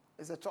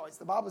 It's a choice.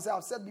 The Bible says,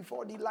 I've said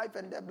before thee life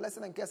and death,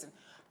 blessing and cursing.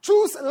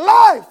 Choose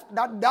life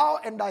that thou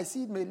and thy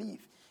seed may live.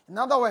 In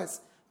other words,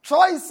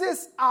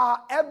 choices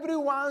are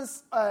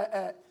everyone's.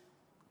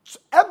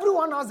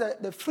 Everyone has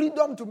the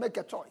freedom to make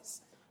a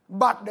choice.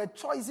 But the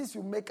choices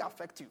you make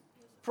affect you.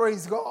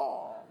 Praise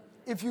God.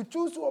 If you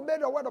choose to obey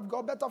the word of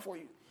God, better for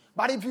you.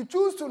 But if you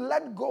choose to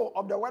let go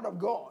of the word of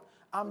God,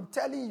 I'm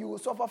telling you, you will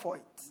suffer for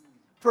it.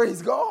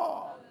 Praise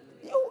God.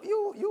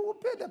 You will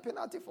pay the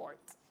penalty for it.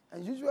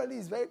 And usually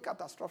it's very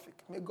catastrophic.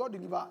 May God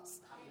deliver us.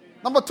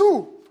 Number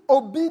 2,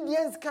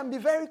 obedience can be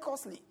very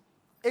costly.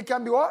 It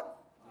can be what?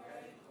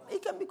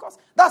 It can be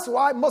costly. That's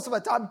why most of the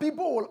time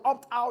people will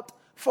opt out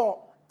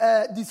for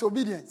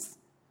disobedience.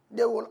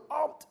 They will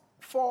opt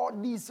for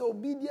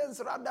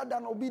disobedience rather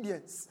than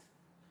obedience.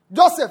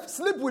 Joseph,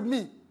 sleep with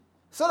me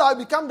so that I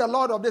become the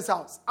Lord of this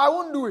house. I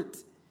won't do it.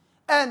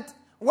 And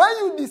when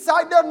you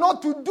decided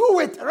not to do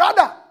it,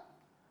 rather,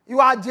 you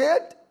are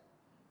jailed.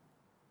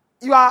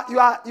 You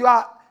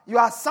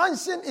are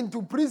sanctioned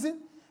into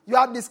prison. You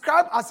are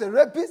described as a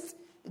rapist.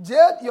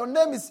 Jailed. Your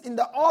name is in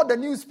all the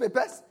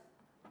newspapers.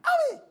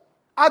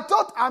 I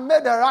thought I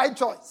made the right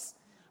choice.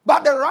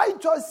 But the right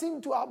choice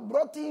seemed to have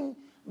brought him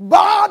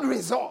bad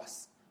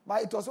results.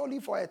 But it was only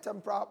for a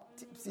temporal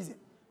season.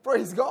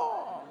 Praise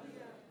God.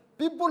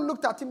 People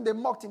looked at him, they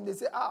mocked him. They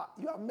said,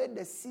 you have made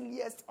the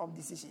silliest of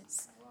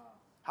decisions.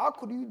 How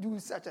could you do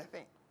such a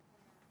thing?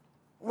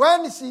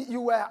 When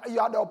you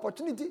had the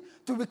opportunity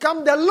to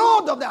become the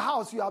Lord of the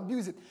house, you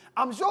abused it.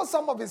 I'm sure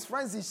some of his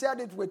friends he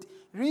shared it with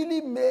really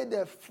made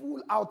a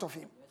fool out of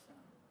him.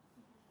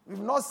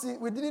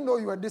 We didn't know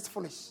you were this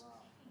foolish.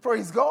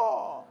 Praise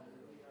God.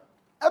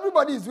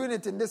 Everybody is doing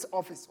it in this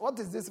office. What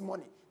is this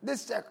money?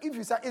 This check. If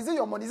you say, is it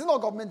your money? Is it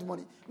not government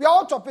money? We are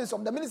all chopping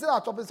some. The ministers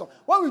are chopping some.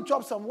 When we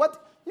chop some,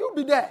 what? You'll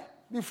be there.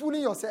 Be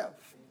fooling yourself.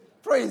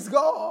 Praise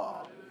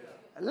God.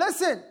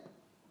 Listen.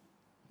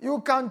 You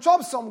can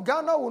chop some.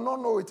 Ghana will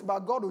not know it, but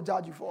God will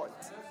judge you for it.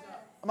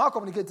 Am I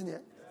communicating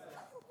here?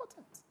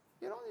 Important.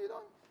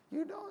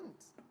 You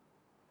don't.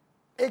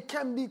 It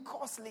can be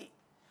costly.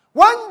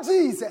 When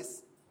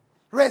Jesus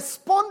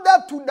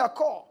responded to the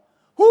call,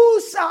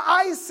 who shall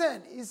I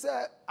send? He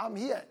said, I'm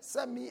here.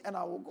 Send me and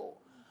I will go.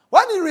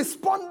 When he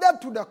responded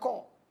to the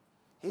call,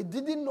 he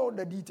didn't know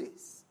the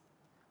details.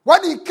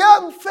 When he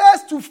came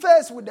face to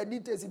face with the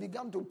details, he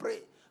began to pray.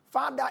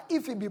 Father,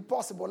 if it be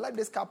possible, let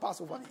this cup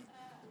pass over me.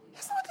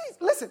 It's not easy.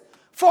 Listen,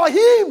 for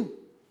him,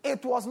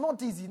 it was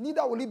not easy.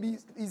 Neither will it be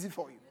easy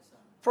for you.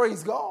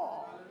 Praise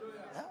God.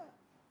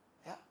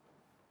 Yeah.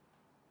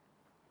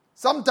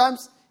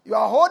 Sometimes you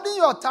are holding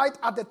your tight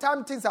at the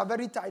time things are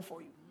very tight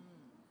for you.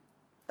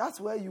 That's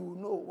where you will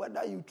know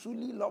whether you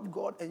truly love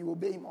God and you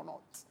obey him or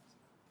not.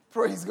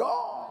 Praise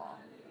God.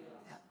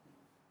 Yeah.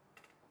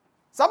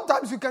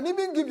 Sometimes you can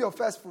even give your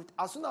first fruit.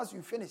 As soon as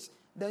you finish,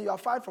 then you are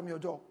fired from your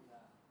job.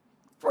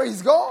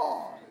 Praise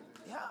God.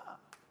 Yeah.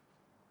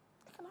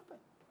 It can happen.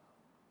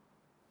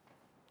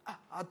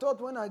 I thought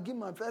when I give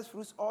my first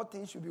fruits, all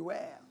things should be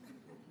well.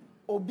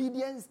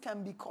 Obedience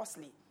can be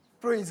costly.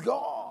 Praise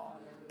God.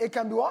 It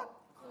can be what?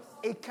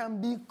 It can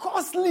be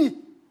costly.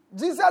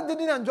 Jesus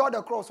didn't enjoy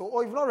the cross.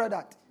 Oh, you've not read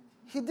that.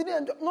 He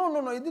didn't enjoy.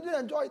 No. He didn't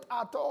enjoy it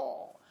at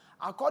all.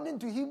 According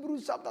to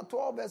Hebrews chapter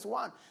 12 verse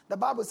 1, the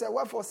Bible says,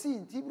 wherefore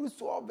seeing, Hebrews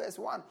 12 verse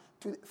 1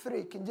 to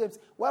 3, King James,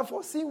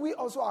 wherefore seeing we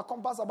also are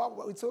compassed about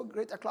with so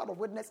great a cloud of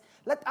witness,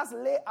 let us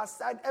lay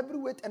aside every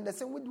weight and the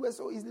sin which doeth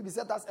so easily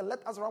beset us, and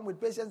let us run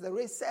with patience the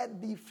race set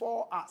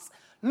before us.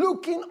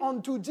 Looking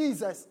unto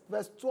Jesus,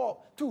 verse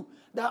 2,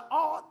 the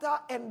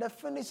author and the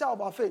finisher of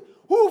our faith,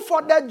 who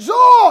for the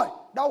joy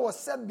that was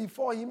set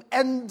before him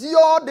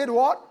endured, did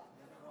what?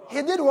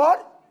 He did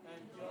what?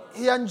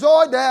 He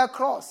enjoyed the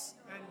cross.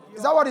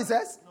 Is that what he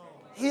says? No.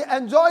 He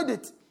enjoyed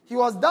it. He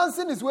was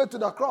dancing his way to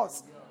the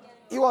cross.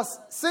 He was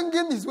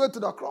singing his way to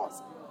the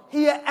cross.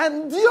 He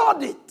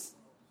endured it.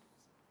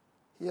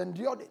 He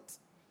endured it.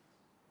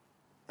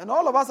 And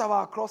all of us have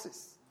our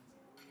crosses.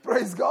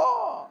 Praise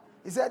God.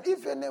 He said,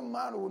 if any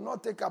man will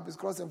not take up his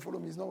cross and follow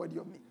me, he's not worthy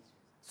of me.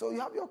 So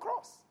you have your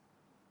cross.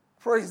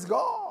 Praise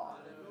God.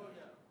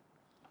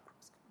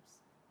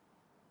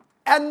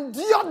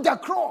 Endured the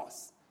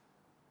cross.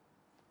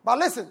 But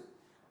listen.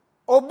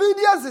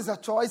 Obedience is a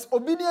choice.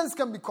 Obedience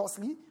can be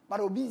costly, but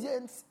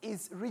obedience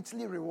is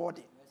richly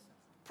rewarding.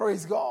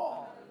 Praise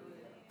God.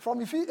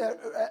 From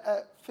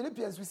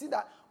Philippians, we see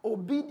that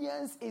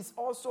obedience is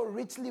also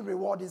richly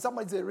rewarding.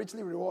 Somebody say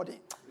richly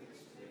rewarding.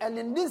 And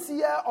in this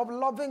year of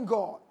loving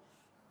God,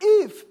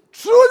 if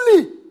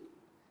truly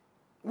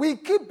we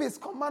keep his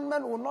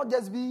commandment, will not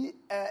just be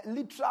a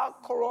literal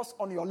chorus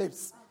on your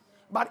lips,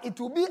 but it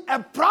will be a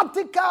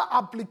practical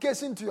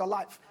application to your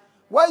life,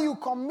 where you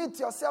commit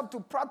yourself to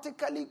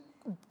practically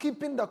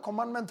keeping the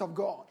commandment of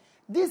God.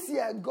 This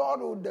year,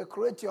 God will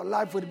decorate your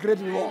life with great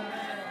reward.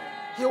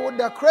 He will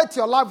decorate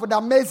your life with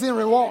amazing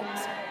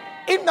rewards.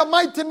 In the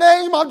mighty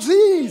name of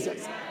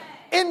Jesus.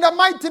 In the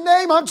mighty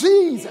name of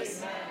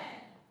Jesus.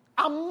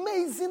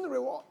 Amazing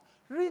reward.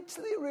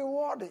 Richly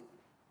rewarding.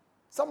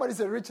 Somebody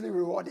say richly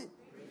rewarding.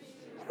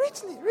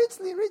 Richly.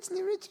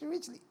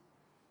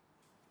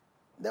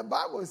 The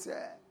Bible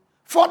says,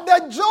 for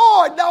the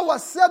joy that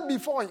was set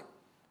before him,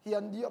 he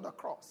endured the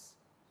cross.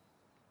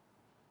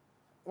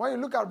 When you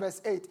look at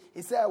verse 8,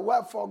 he said,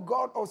 wherefore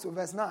God also,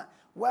 verse 9,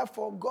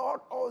 wherefore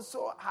God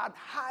also had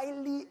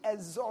highly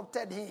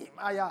exalted him.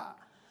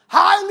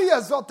 Highly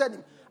exalted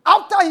him.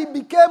 After he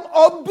became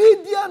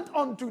obedient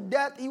unto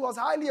death, he was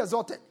highly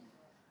exalted.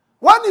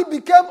 When he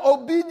became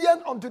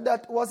obedient unto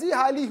death, was he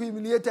highly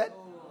humiliated?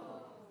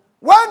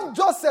 When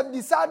Joseph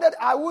decided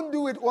I wouldn't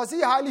do it, was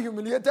he highly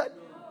humiliated?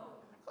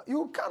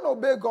 You can't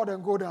obey God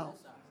and go down.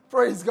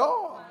 Praise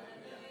God.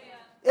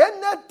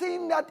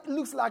 Anything that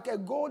looks like a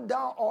go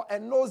down or a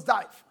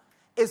nosedive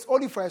is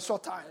only for a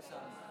short time.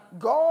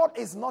 God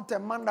is not a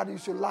man that he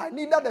should lie,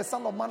 neither the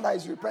son of man that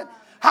he should repent.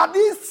 Had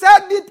he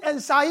said it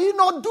and shall he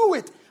not do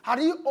it? Had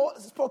he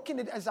spoken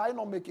it and shall he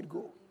not make it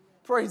go?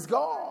 Praise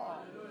God.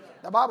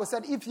 The Bible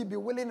said, if you be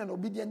willing and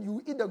obedient, you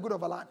will eat the good of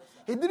the land.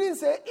 He didn't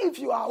say, if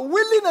you are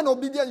willing and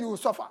obedient, you will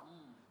suffer.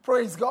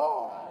 Praise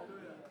God.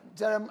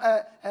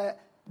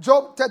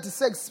 Job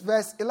 36,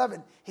 verse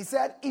 11. He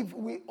said, if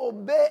we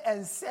obey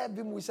and serve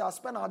him, we shall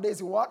spend our days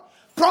in what?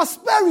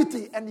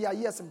 Prosperity, and their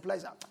years in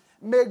pleasure.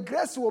 May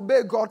grace to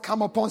obey God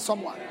come upon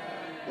someone.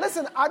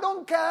 Listen, I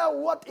don't care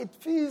what it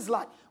feels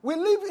like. We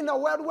live in a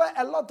world where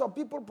a lot of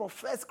people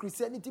profess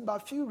Christianity,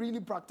 but few really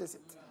practice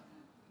it.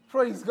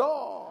 Praise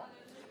God.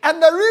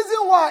 And the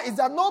reason why is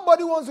that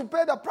nobody wants to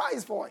pay the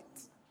price for it.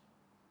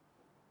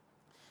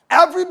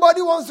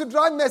 Everybody wants to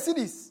drive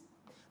Mercedes.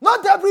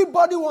 Not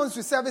everybody wants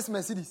to service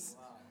Mercedes.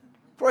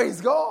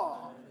 Praise God.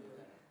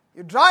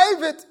 You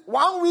drive it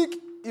 1 week,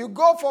 you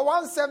go for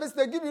one service,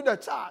 they give you the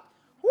charge.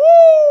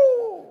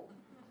 Woo!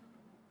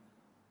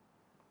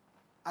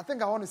 I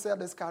think I want to sell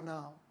this car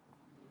now.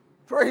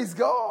 Praise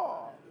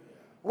God.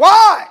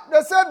 Why?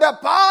 They said the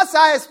parts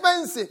are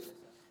expensive.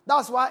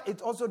 That's why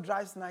it also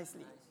drives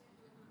nicely.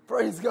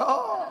 Praise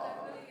God.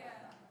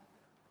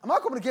 Am I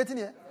communicating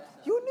here?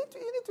 You need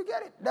to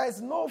get it. There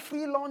is no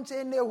free lunch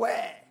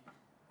anywhere.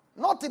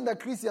 Not in the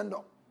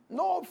Christendom.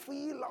 No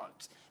free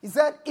lunch. He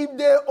said, if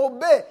they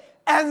obey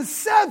and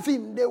serve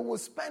him, they will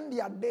spend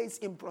their days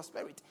in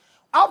prosperity.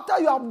 After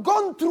you have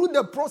gone through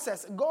the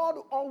process, God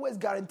always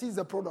guarantees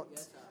the product.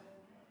 Yes,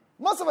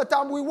 most of the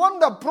time, we want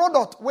the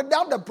product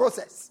without the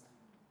process.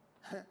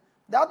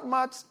 That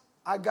much,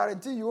 I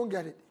guarantee you won't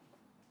get it.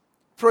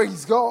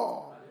 Praise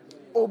God.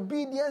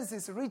 Obedience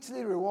is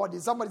richly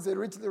rewarded. Somebody say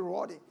richly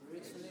rewarded.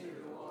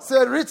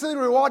 Say richly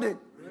rewarded.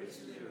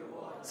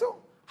 So,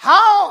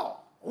 how?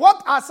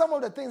 What are some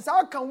of the things?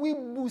 How can we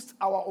boost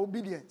our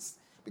obedience?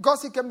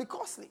 Because it can be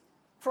costly.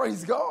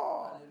 Praise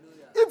God.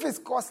 Hallelujah. If it's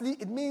costly,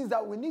 it means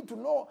that we need to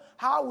know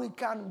how we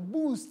can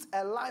boost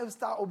a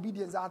lifestyle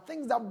obedience. There are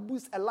things that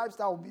boost a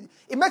lifestyle obedience.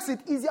 It makes it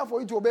easier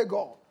for you to obey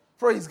God.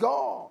 Praise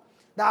God.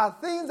 There are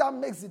things that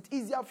makes it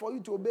easier for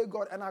you to obey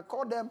God, and I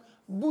call them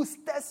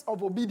boosters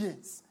of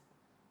obedience.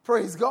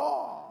 Praise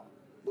God.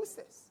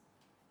 Boosters.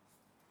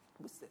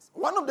 Boosters.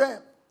 One of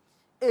them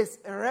is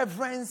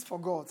reverence for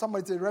God.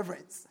 Somebody say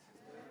reverence.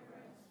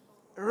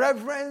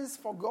 Reverence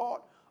for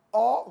God,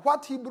 or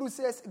what Hebrews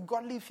says,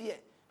 godly fear.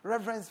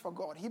 Reverence for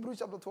God. Hebrews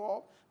chapter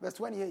 12, verse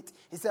 28.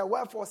 He said,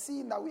 wherefore,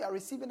 seeing that we are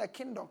receiving a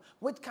kingdom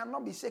which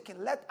cannot be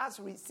shaken, let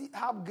us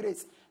have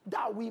grace,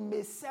 that we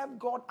may serve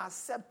God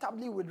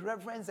acceptably with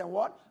reverence and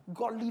what?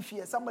 Godly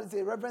fear. Somebody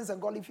say reverence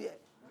and godly fear.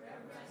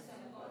 Reverence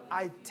and godly fear.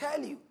 I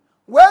tell you,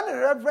 when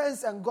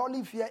reverence and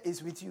godly fear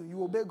is with you,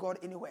 you obey God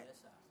anywhere. Yes,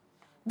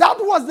 that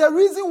was the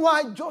reason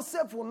why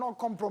Joseph will not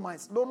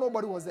compromise. Though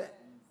nobody was there.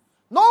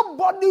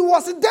 Nobody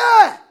was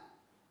there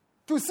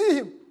to see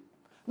him.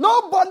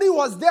 Nobody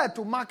was there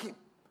to mark him.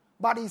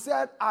 But he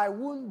said, I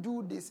won't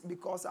do this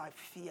because I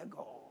fear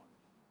God.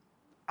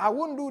 I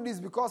won't do this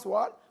because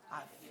what?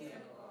 I fear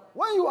God.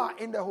 When you are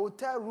in the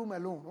hotel room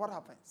alone, what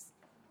happens?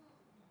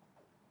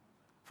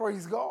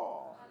 Praise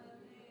God.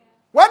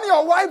 When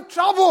your wife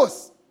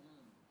travels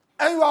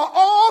and you are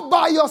all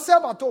by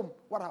yourself at home,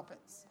 what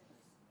happens?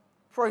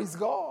 Praise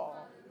God.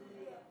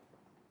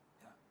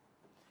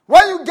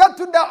 When you get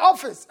to the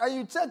office and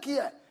you check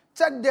here,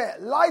 check there,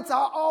 lights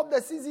are off, the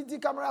CCTV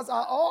cameras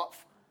are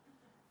off,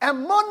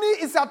 and money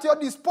is at your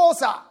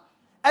disposal,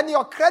 and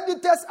your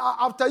creditors are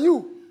after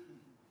you.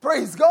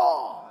 Praise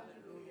God.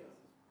 Hallelujah.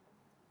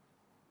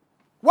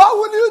 What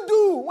will you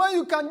do when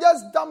you can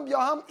just dump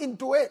your hand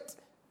into it?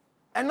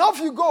 And off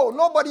you go.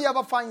 Nobody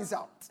ever finds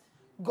out.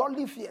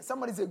 Godly fear.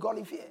 Somebody say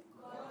godly fear.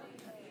 Godly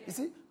fear. You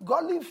see,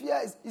 godly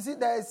fear is,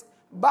 there is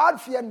bad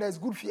fear and there is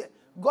good fear.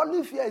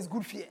 Godly fear is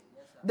good fear.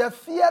 The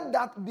fear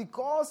that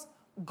because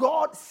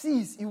God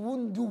sees, you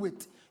won't do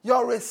it.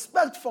 Your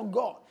respect for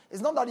God.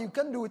 It's not that you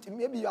can do it.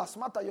 Maybe you are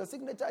smarter. Your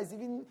signature is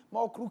even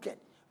more crooked.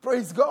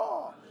 Praise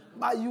God.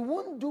 But you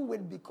won't do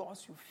it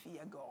because you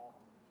fear God.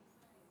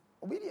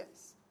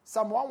 Obedience.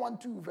 Psalm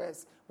 112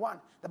 verse 1.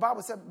 The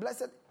Bible said,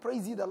 blessed,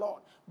 praise ye the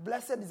Lord.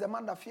 Blessed is the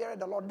man that feareth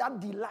the Lord, that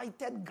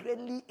delighted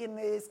greatly in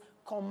his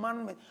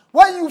commandment.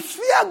 When you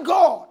fear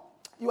God,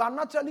 you are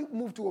naturally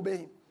moved to obey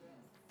him.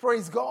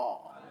 Praise God.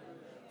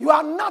 You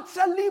are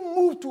naturally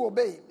moved to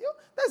obey him.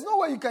 There's no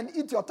way you can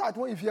eat your tithe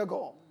when you fear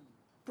God.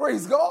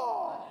 Praise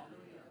God.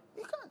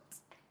 You can't.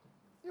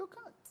 You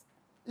can't.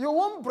 You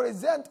won't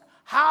present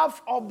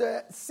half of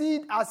the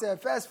seed as a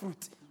first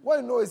fruit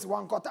when you know it's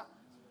 1/4.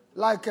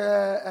 Like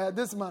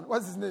this man,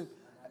 what's his name?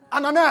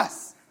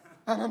 Ananias.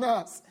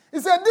 Ananias. He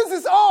said, this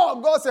is all.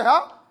 God said,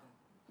 huh?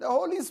 The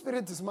Holy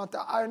Spirit is matter.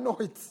 I know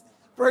it.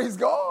 Praise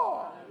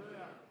God.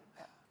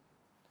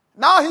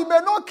 Now he may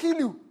not kill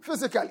you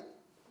physically.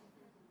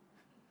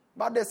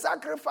 But the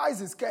sacrifice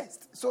is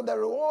cursed, so the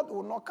reward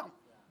will not come.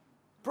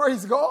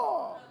 Praise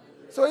God.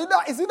 So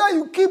it's either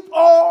you keep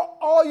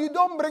or you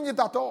don't bring it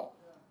at all.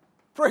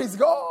 Praise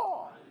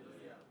God.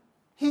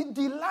 He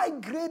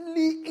delights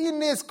greatly in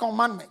his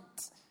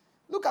commandments.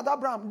 Look at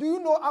Abraham. Do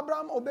you know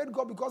Abraham obeyed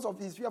God because of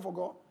his fear for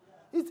God?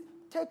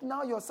 Take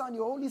now your son,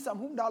 your only son,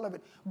 whom thou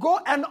lovest. Go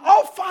and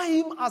offer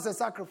him as a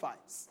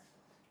sacrifice.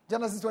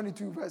 Genesis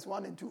 22, verse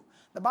 1 and 2.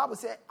 The Bible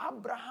says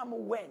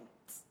Abraham went.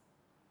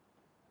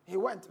 He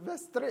went.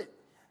 Verse 3.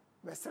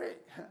 Verse 3.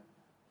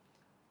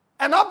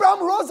 And Abraham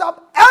rose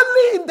up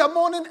early in the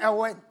morning and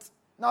went.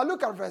 Now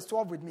look at verse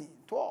 12 with me.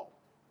 12.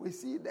 We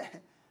see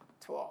there.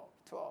 12.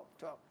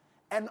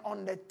 And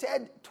on the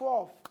third,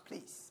 12,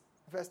 please.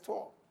 Verse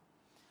 12.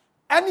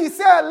 And he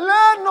said,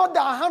 lay not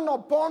thy hand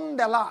upon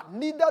the lad,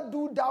 neither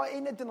do thou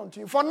anything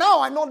unto him. For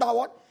now I know that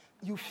what?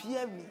 You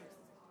fear me.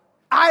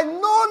 I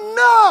know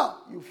now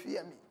you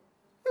fear me.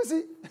 You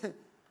see,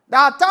 there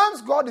are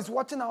times God is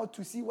watching out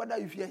to see whether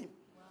you fear him.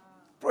 Wow.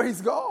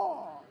 Praise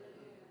God.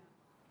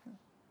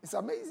 It's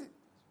amazing.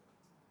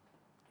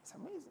 It's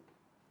amazing.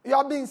 You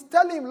have been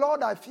telling him,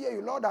 Lord, I fear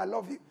you. Lord, I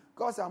love you.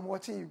 God says, I'm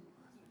watching you.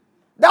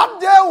 That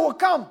day will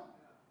come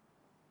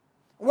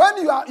when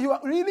you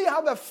really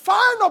have a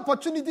fine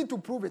opportunity to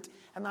prove it.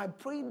 And I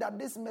pray that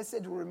this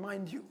message will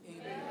remind you.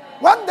 Amen.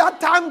 When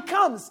that time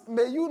comes,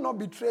 may you not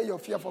betray your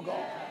fear for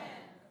God.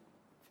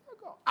 Fear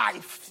God. I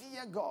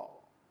fear God.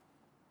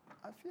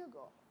 I fear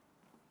God.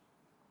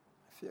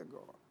 I fear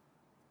God.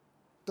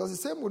 Does the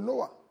same with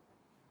Noah?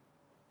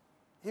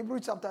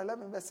 Hebrews chapter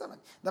 11, verse 7.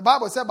 The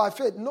Bible said, by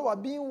faith, Noah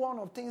being one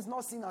of things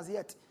not seen as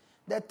yet.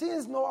 The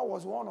things Noah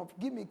was one of,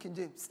 give me King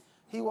James.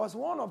 He was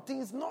one of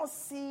things not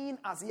seen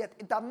as yet.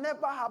 It had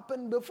never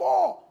happened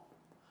before.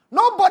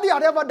 Nobody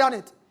had ever done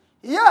it.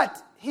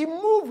 Yet, he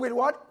moved with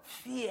what?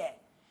 Fear.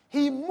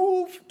 He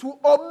moved to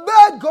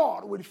obey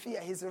God with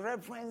fear. His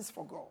reverence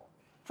for God.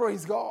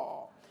 Praise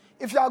God.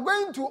 If you are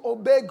going to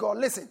obey God,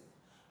 listen.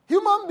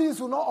 Human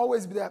beings will not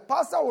always be there.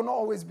 Pastor will not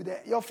always be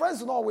there. Your friends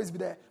will not always be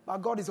there. But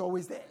God is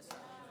always there.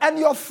 And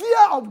your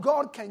fear of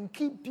God can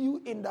keep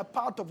you in the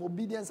path of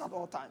obedience at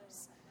all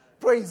times.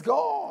 Praise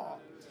God.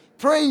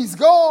 Praise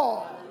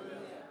God.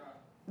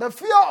 The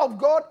fear of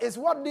God is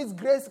what this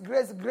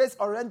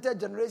grace-oriented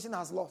generation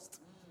has lost.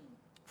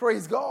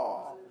 Praise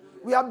God.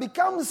 We have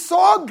become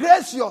so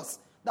gracious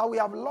that we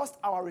have lost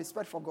our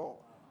respect for God.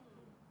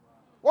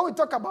 When we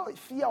talk about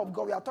fear of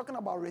God, we are talking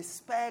about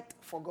respect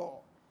for God.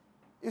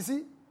 You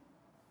see?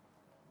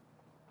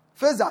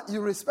 First that you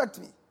respect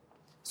me.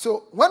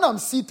 So when I'm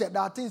seated,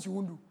 there are things you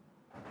won't do.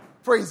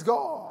 Praise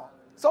God.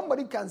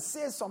 Somebody can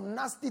say some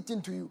nasty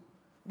thing to you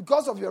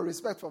because of your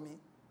respect for me.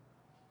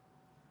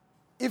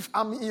 If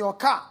I'm in your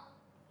car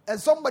and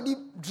somebody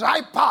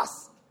drive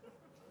past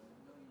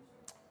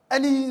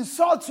and he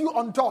insults you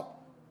on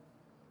top,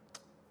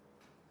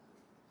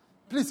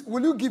 please,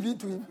 will you give it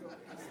to him?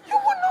 You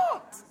will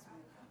not.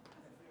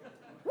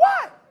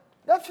 Why?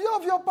 The fear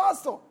of your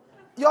pastor,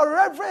 your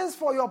reverence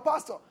for your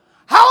pastor.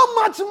 How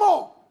much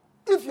more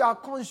if you are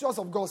conscious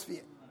of God's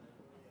fear?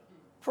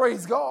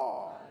 Praise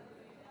God.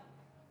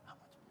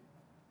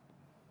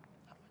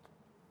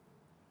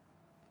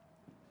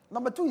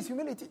 Number 2 is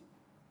humility.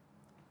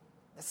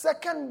 The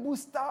second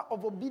booster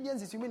of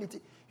obedience is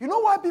humility. You know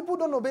why people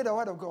don't obey the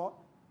word of God?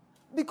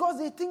 Because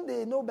they think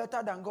they know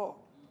better than God.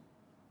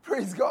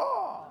 Praise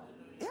God.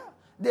 Yeah.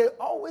 They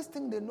always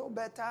think they know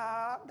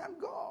better than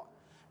God.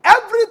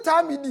 Every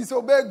time you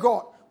disobey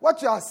God,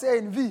 what you are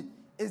saying, V,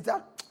 is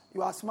that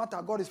you are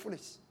smarter, God is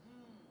foolish.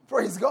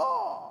 Praise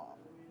God.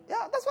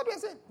 Yeah, that's what we are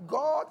saying.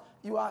 God,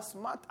 you are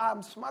smart, I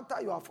am smarter,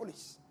 you are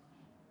foolish.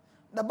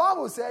 The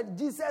Bible said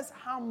Jesus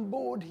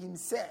humbled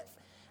himself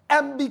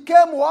and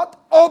became what?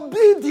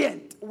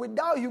 Obedient.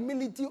 Without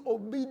humility,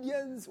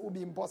 obedience will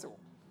be impossible.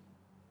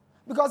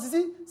 Because you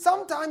see,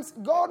 sometimes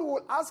God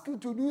will ask you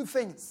to do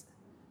things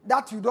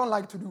that you don't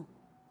like to do.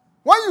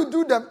 When you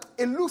do them,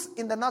 it looks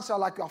in the natural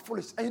like you are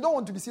foolish, and you don't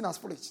want to be seen as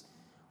foolish.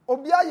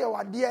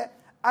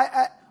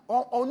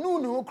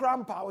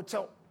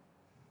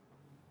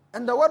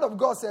 And the word of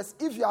God says,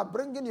 if you are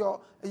bringing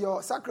your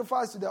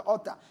sacrifice to the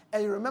altar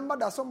and you remember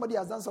that somebody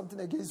has done something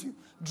against you,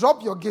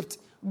 drop your gift.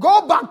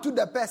 Go back to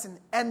the person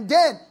and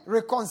then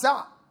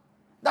reconcile.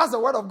 That's the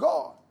word of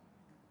God.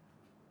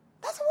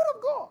 That's the word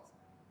of God.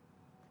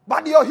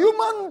 But your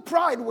human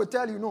pride will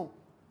tell you, no.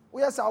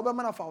 Yes, I'll be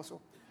man of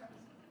also.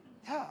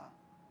 Yeah.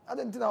 I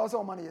didn't think I was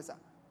all money, yes, sir.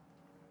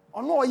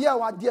 Oh, no, yeah,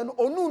 what dear,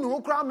 oh,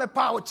 no, cry me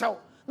power chow.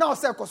 Now,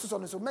 say,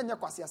 so many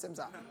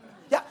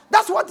yeah,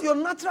 that's what your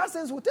natural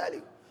sense will tell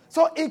you.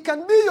 So it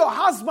can be your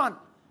husband,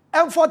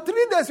 and for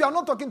 3 days you are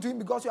not talking to him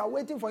because you are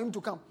waiting for him to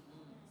come.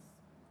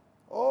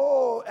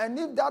 Oh, and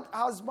if that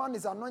husband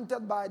is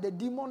anointed by the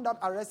demon that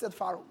arrested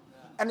Pharaoh,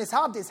 and his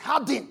heart is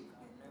hardened,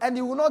 and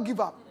he will not give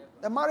up,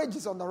 the marriage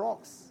is on the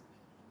rocks.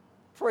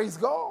 Praise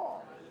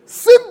God.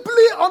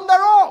 Simply on the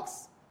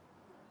rocks.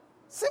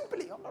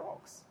 Simply on the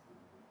rocks.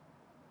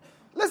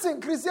 Listen,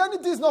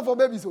 Christianity is not for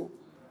babies. No.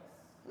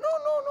 You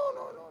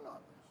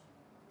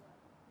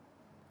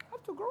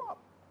have to grow up.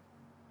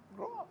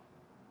 Grow up.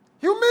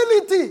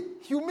 Humility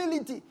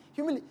Humility.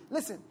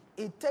 Listen,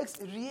 it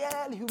takes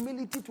real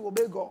humility to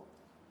obey God.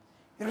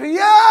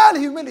 Real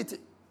humility.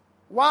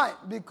 Why?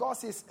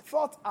 Because his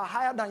thoughts are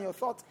higher than your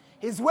thoughts.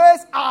 His ways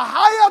are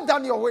higher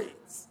than your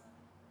ways.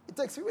 It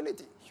takes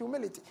humility.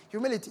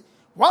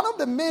 One of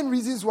the main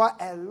reasons why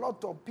a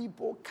lot of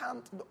people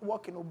can't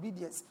walk in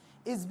obedience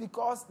is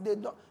because they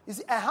don't. You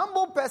see, a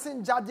humble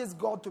person judges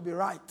God to be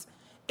right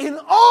in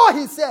all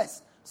he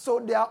says, so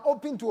they are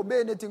open to obey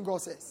anything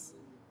God says.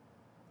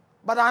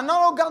 But an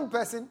arrogant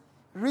person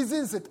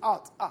reasons it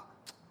out.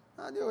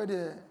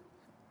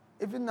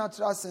 Even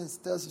natural sense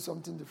tells you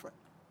something different.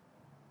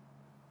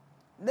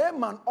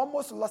 Naaman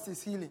almost lost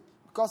his healing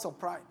because of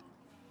pride.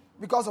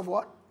 Because of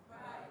what?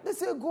 Pride. They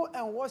say, go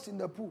and wash in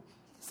the pool.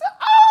 He said,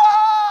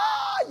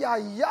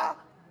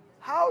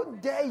 how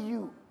dare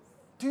you?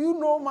 Do you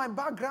know my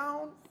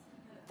background?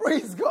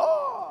 Praise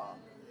God.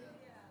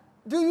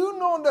 Do you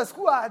know the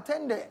school I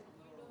attended?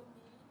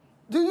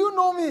 Do you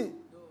know me?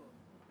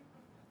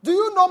 Do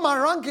you know my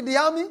rank in the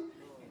army?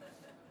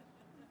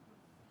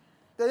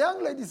 The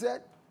young lady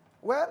said,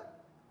 well,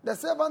 the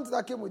servant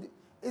that came with it,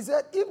 he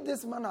said, if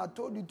this man had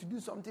told you to do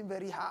something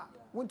very hard,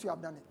 wouldn't you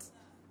have done it?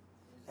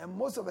 And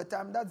most of the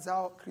time, that's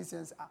how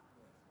Christians are.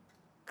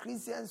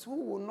 Christians who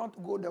will not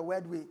go the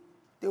word way,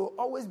 they will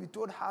always be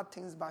told hard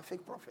things by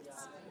fake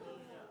prophets.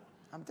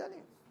 I'm telling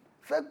you.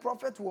 Fake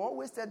prophets will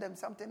always tell them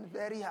something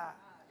very hard.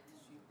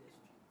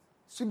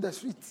 Sweep the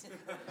streets.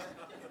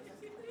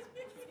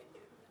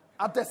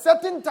 At a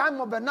certain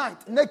time of the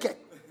night, naked.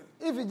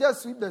 If you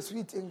just sweep the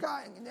street in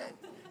guy,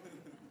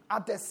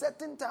 at a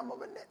certain time of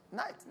the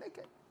night,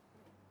 naked.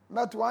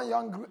 Met one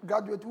young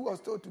graduate who was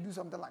told to do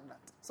something like that,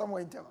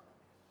 somewhere in Tema.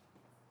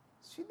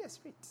 Sweep the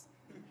streets.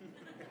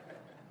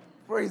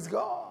 Praise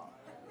God.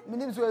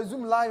 Meaning to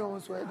assume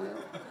lions were there.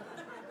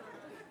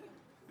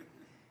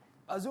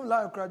 Assume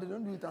lion cry, they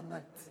don't do it at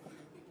night.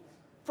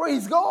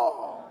 Praise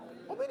God.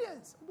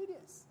 Obedience.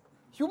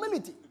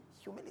 Humility.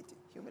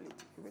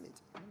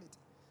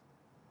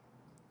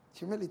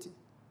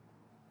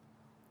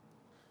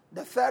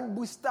 The third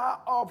booster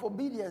of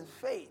obedience,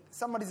 faith.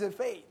 Somebody say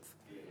faith.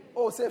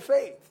 Oh, say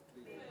faith.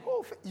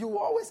 Oh, you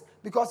always,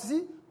 because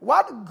see,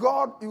 what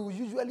God will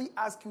usually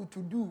ask you to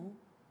do,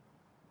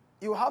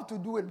 you have to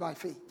do it by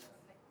faith.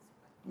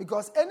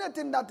 Because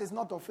anything that is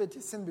not of faith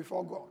is sin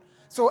before God.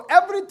 So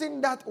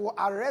everything that will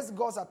arrest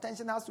God's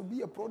attention has to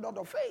be a product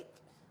of faith.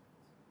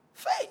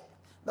 Faith.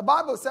 The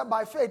Bible said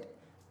by faith,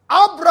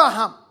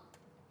 Abraham,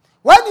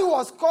 when he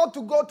was called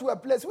to go to a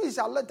place which he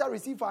shall later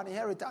receive an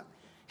inheritance,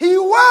 he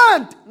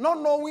went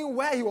not knowing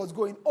where he was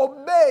going,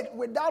 obeyed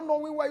without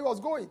knowing where he was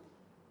going.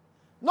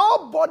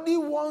 Nobody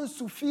wants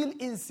to feel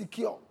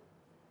insecure.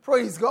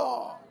 Praise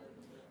God.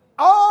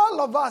 All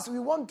of us, we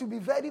want to be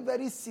very,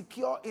 very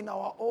secure in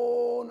our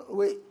own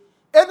way.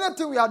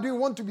 Anything we are doing, we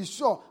want to be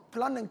sure,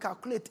 plan and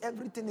calculate,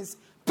 everything is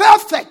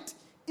perfect.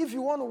 If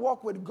you want to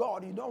walk with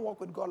God, you don't walk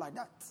with God like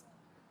that.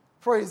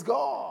 Praise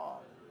God.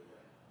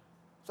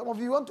 Some of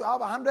you want to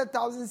have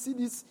 100,000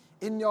 CDs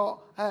in your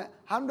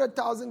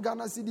 100,000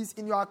 Ghana CDs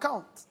in your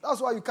account. That's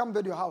why you can't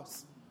build your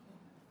house.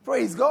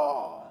 Praise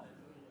God.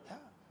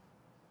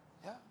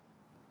 Yeah.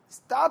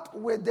 Start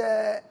with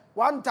the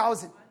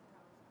 1,000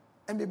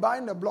 and be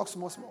buying the blocks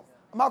small.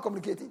 Am I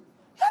communicating?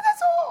 Yeah,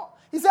 that's all.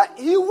 He said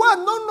he went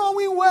not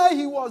knowing where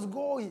he was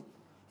going.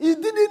 He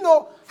didn't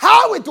know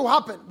how it will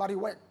happen, but he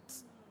went.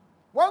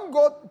 When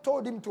God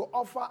told him to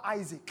offer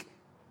Isaac,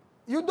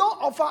 you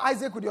don't offer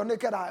Isaac with your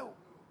naked eye.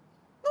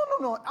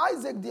 No.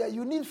 Isaac there,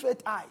 you need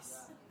faith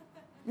eyes.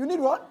 You need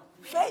what?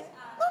 Faith.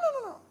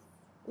 No.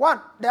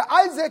 One, the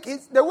Isaac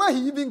is, the way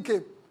he even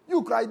came,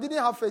 you didn't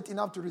have faith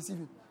enough to receive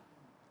him.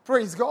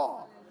 Praise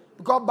God.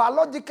 Because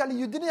biologically,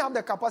 you didn't have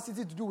the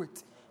capacity to do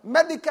it.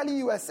 Medically,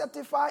 you were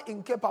certified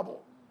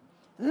incapable.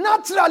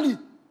 Naturally,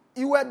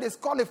 you were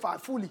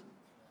disqualified fully.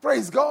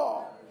 Praise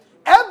God.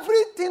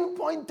 Everything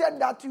pointed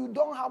that you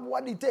don't have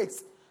what it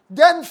takes.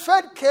 Then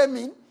faith came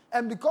in,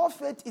 and because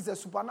faith is a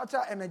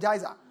supernatural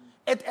energizer,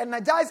 it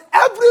energized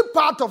every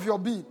part of your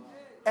being.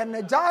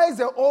 Energized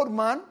the old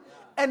man,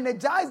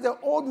 energized the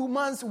old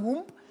woman's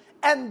womb,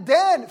 and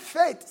then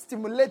faith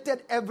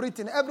stimulated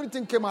everything.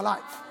 Everything came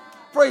alive.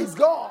 Praise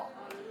God.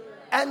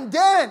 And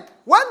then,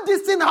 when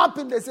this thing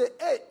happened, they say,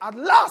 hey, at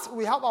last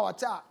we have our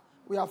child.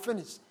 We are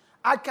finished.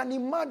 I can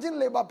imagine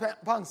labor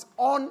pangs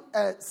on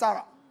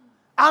Sarah.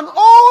 An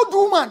old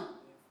woman,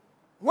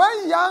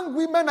 when young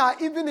women are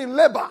even in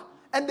labor,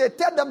 and they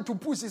tell them to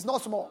push, it's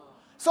not small.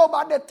 So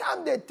by the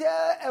time they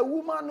tell a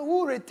woman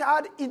who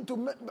retired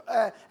into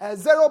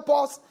zero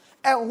pause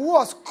and who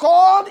was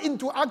called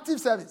into active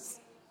service,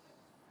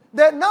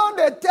 then now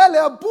they tell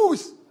her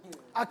push.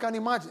 I can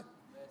imagine.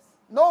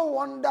 No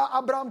wonder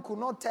Abraham could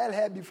not tell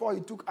her before he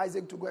took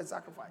Isaac to go and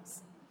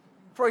sacrifice.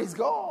 Praise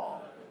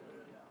God.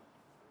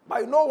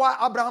 But you know why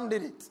Abraham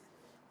did it?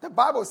 The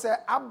Bible said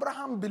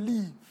Abraham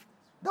believed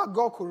that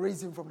God could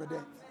raise him from the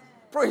dead.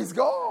 Praise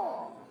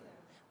God.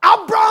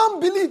 Abraham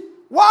believed.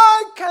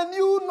 Why can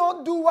you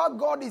not do what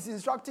God is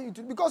instructing you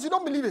to do? Because you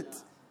don't believe it.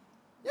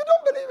 You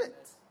don't believe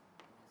it.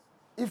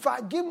 If I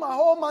give my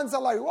whole man's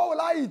salary, what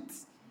will I eat?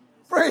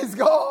 Praise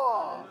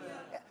God.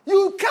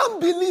 You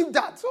can't believe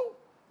that. So,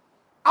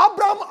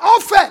 Abraham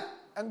offered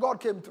and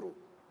God came through.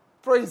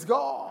 Praise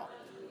God.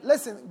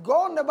 Listen,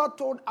 God never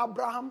told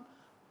Abraham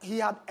he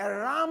had a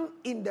ram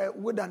in the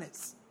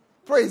wilderness.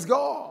 Praise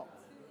God.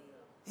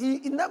 He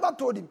never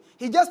told him.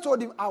 He just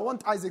told him, I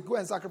want Isaac. Go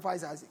and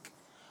sacrifice Isaac.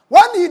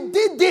 When he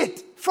did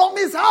it from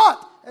his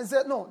heart and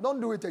said, no,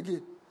 don't do it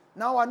again.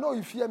 Now I know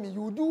you fear me.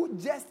 You do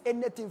just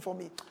anything for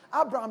me.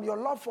 Abraham, your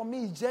love for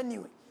me is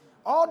genuine.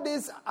 All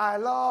this, I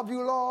love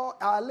you, Lord.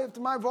 I lift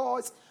my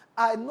voice.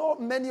 I know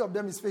many of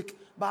them is fake.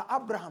 But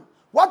Abraham,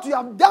 what you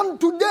have done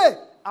today,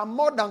 I'm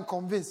more than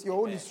convinced your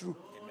own is true.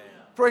 Amen.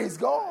 Praise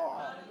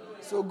God.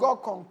 Hallelujah. So God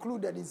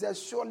concluded, he says,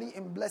 surely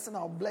in blessing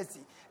I'll bless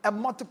you, and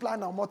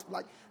multiplying I'll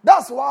multiply.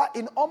 That's why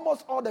in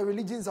almost all the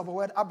religions of the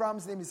world,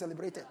 Abraham's name is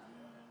celebrated.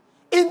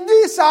 In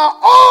these shall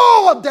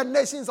all the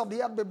nations of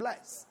the earth be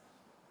blessed.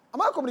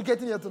 Am I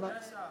communicating here tonight?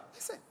 Yes,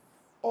 listen,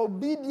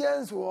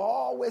 obedience will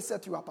always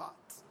set you apart.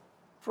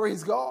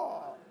 Praise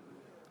God.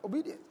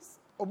 Obedience.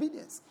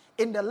 Obedience.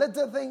 In the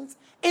little things,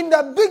 in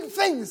the big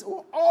things,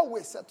 will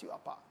always set you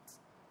apart.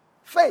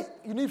 Faith.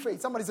 You need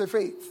faith. Somebody say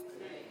faith. Faith.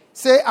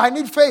 Say, I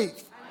need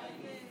faith. I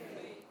need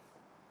faith.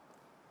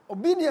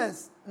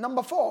 Obedience.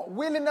 Number 4,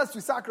 willingness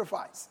to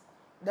sacrifice.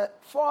 The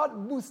fourth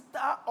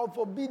booster of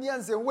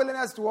obedience and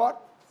willingness to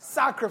what?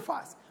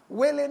 Sacrifice.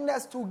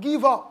 Willingness to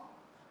give up.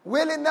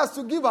 Willingness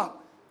to give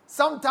up.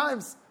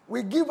 Sometimes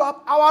we give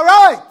up our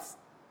rights.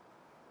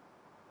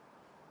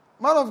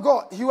 Man of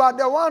God, you are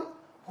the one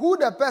who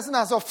the person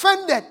has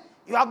offended.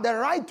 You have the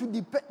right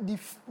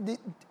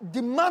to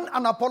demand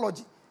an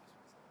apology.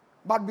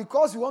 But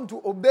because you want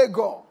to obey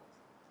God,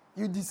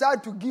 you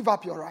decide to give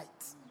up your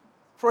rights.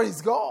 Praise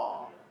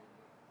God.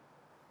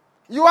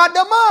 You are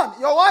the man.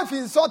 Your wife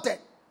insulted.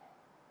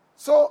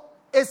 So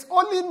it's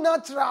only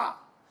natural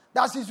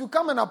that she should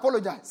come and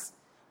apologize.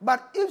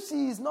 But if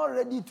she is not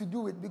ready to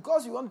do it,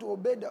 because you want to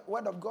obey the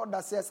word of God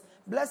that says,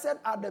 blessed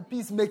are the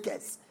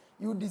peacemakers,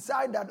 you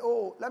decide that,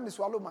 oh, let me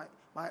swallow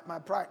my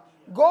pride.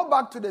 Go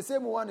back to the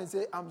same one and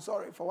say, I'm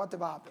sorry for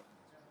whatever happened.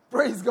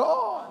 Praise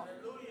God.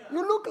 Hallelujah.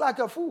 You look like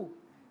a fool.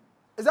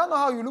 Is that not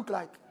how you look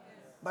like?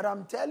 Yes. But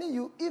I'm telling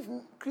you, if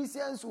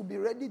Christians will be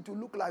ready to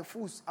look like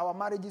fools, our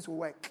marriages will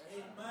work.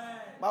 Amen.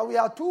 But we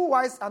are too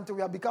wise until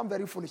we have become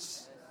very foolish.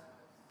 Yes.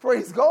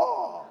 Praise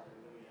God.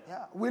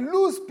 Yeah. We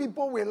lose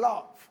people we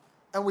love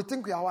and we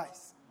think we are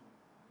wise.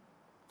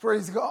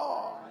 Praise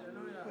God.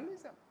 Hallelujah. We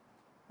lose them.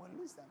 We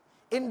lose them.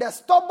 In the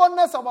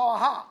stubbornness of our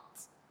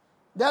hearts.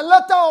 Then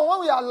later on, when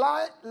we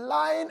are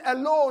lying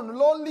alone,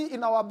 lonely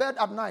in our bed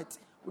at night,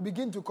 we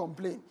begin to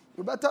complain.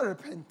 You better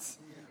repent.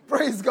 Yeah.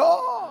 Praise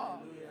God.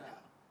 Yeah.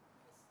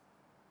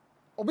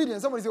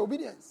 Obedience. Somebody say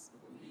obedience.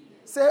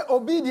 Obedience. Say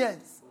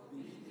obedience.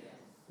 Obedience.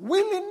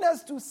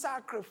 Willingness to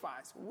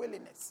sacrifice.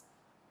 Willingness.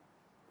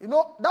 You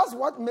know, that's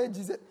what made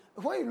Jesus.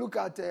 When you look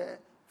at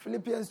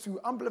Philippians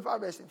 2,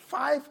 Amplified version,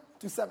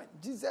 5-7,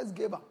 Jesus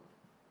gave up.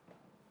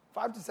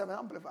 5-7,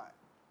 Amplified.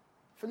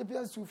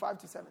 Philippians 2,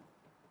 5-7.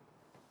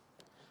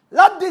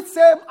 Let this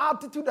same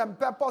attitude and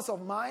purpose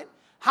of mine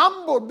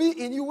humble be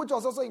in you, which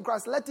was also in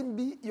Christ. Let him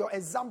be your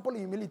example in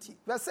humility.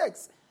 Verse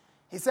 6.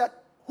 He said,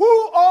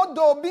 who,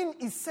 although being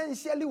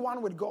essentially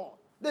one with God,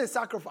 they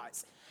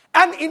sacrifice,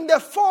 and in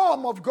the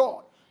form of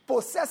God,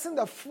 possessing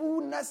the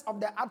fullness of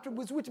the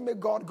attributes which make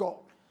God God,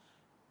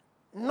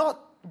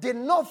 did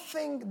not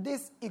think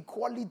this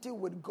equality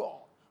with God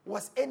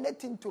was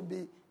anything to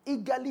be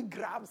eagerly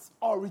grasped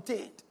or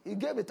retained. He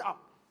gave it up.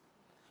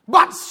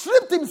 But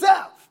stripped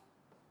himself.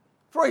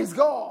 Praise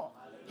God.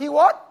 Hallelujah. He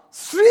what?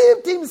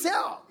 Stripped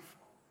himself.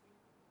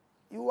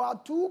 You are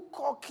too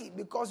cocky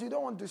because you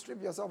don't want to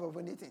strip yourself of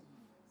anything.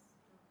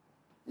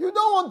 You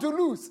don't want to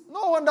lose.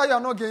 No wonder you are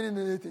not gaining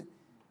anything.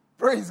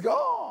 Praise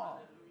God.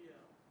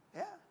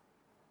 Hallelujah.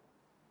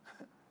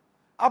 Yeah.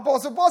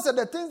 Apostle Paul said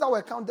the things that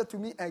were counted to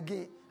me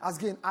as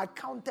gain, I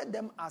counted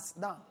them as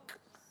dung.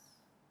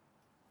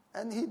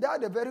 And he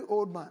died a very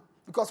old man.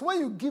 Because when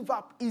you give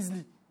up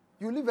easily,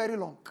 you live very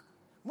long.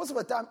 Most of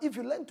the time, if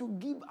you learn to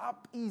give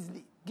up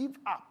easily,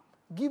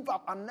 give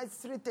up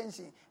unnecessary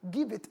tension,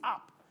 give it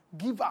up,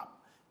 give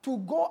up. To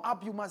go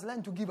up, you must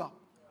learn to give up.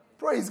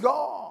 Praise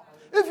God.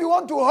 If you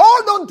want to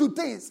hold on to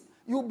things,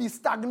 you'll be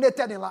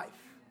stagnated in life.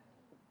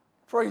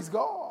 Praise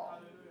God.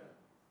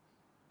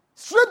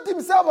 Stripped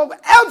himself of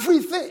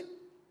everything,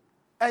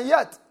 and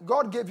yet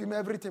God gave him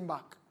everything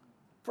back.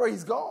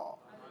 Praise God.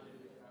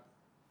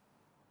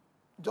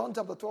 John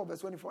chapter 12,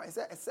 verse 24. It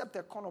says, except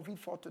a corn of wheat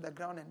fall to the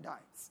ground and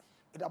dies,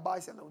 it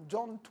abides alone.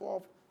 John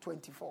 12,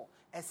 24.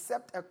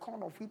 Except a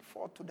corn of wheat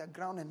fall to the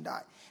ground and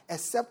die.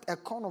 Except a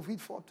corn of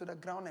wheat fall to the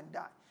ground and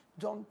die.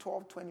 John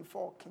 12,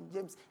 24, King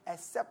James.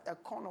 Except a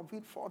corn of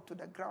wheat fall to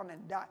the ground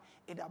and die,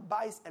 it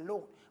abides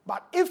alone.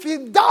 But if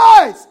it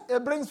dies,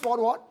 it brings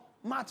forth what?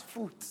 Much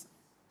fruit.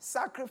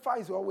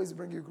 Sacrifice will always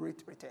bring you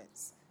great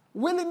returns.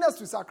 Willingness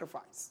to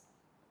sacrifice.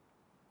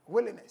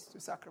 Willingness to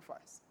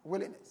sacrifice.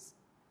 Willingness.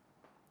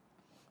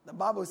 The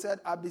Bible said,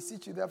 I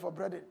beseech you therefore,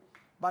 brethren,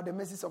 by the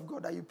mercies of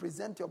God, that you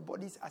present your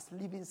bodies as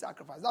living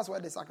sacrifice. That's where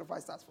the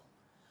sacrifice starts from.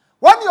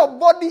 When your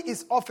body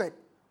is offered,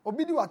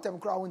 obedi watem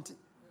kra wonti.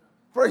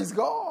 Praise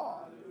God.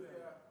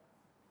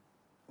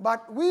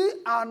 But we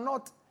are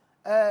not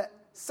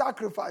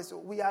sacrifice.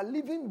 We are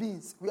living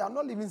beings. We are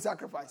not living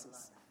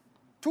sacrifices.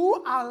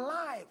 To our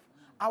life,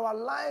 our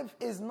life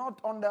is not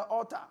on the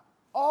altar.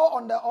 Or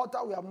on the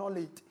altar we have not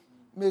laid.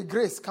 May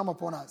grace come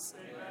upon us.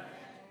 Amen.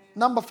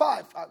 Number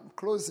 5, I'll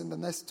close in the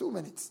next 2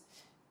 minutes.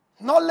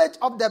 Knowledge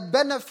of the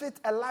benefit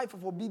a life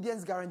of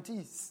obedience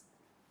guarantees.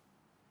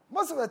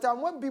 Most of the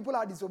time when people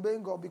are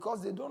disobeying God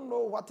because they don't know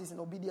what is in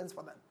obedience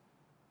for them.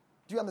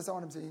 Do you understand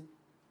what I'm saying?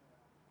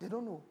 They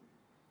don't know.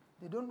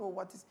 They don't know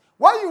what is.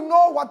 When you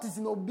know what is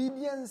in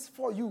obedience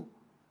for you,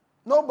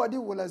 nobody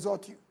will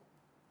exhort you.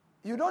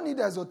 You don't need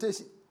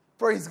exhortation.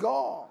 Praise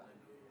God.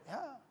 Yeah.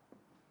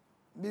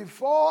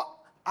 Before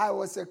I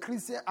was a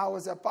Christian, I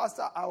was a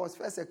pastor, I was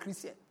first a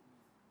Christian.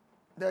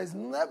 There is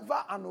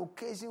never an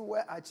occasion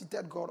where I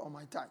cheated God on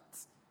my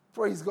tithes.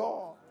 Praise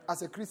God.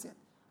 As a Christian.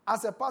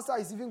 As a pastor,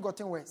 it's even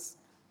gotten worse.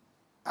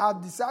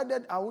 I've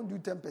decided I won't do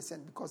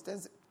 10% because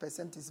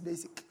 10% is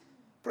basic.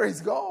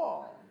 Praise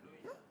God.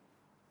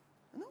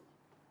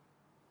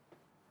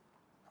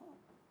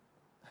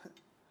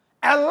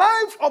 A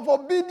life of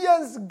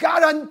obedience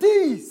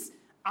guarantees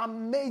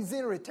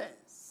amazing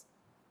returns.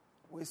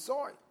 We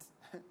saw it.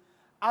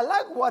 I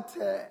like what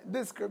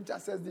this scripture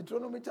says,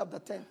 Deuteronomy chapter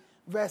 10,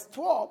 verse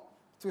 12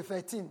 to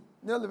 13,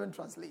 New Living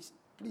Translation.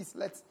 Please,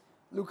 let's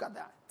look at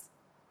that.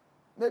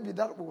 Maybe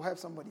that will help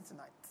somebody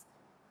tonight.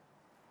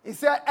 He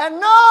said,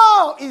 and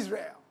now,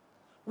 Israel,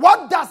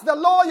 what does the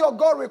Lord your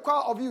God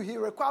require of you? He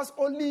requires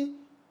only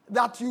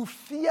that you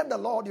fear the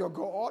Lord your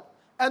God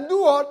and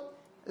do what?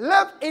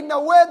 Live in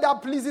a way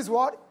that pleases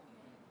what?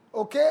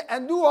 Okay,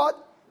 and do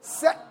what?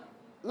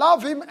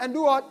 Love him and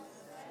do what?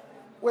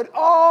 With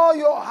all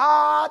your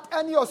heart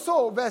and your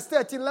soul. Verse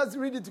 13, let's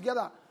read it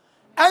together.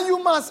 And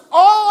you must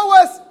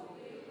always...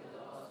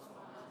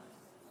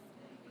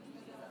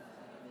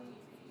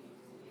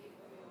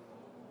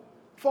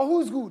 For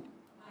whose good?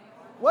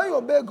 When you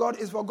obey God,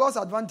 it's for God's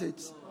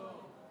advantage.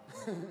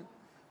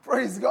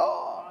 Praise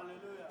God.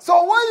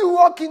 So when you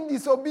walk in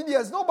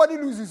disobedience, nobody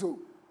loses hope.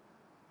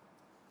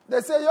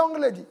 They say, young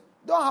lady,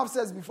 don't have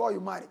sex before you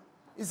marry.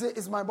 You say,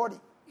 it's my body.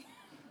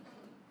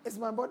 It's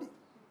my body.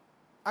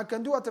 I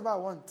can do whatever I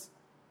want.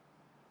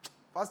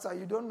 Pastor,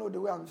 you don't know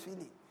the way I'm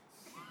feeling.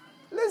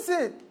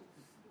 Listen.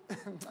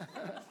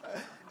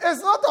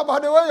 It's not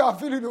about the way you are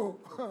feeling. No.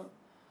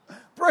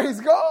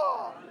 Praise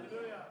God.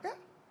 Yeah.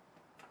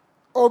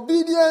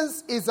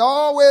 Obedience is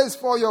always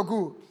for your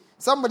good.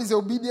 Somebody say,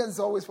 obedience is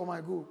always for my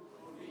good.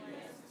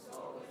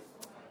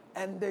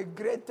 And the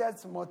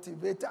greatest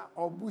motivator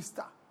or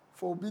booster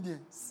for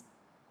obedience.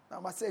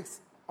 Number 6,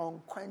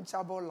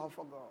 unquenchable love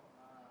for God.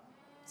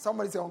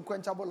 Somebody say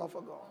unquenchable love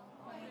for God.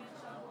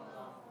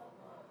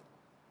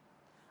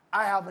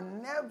 I have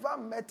never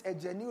met a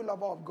genuine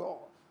lover of God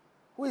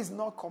who is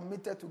not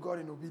committed to God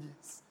in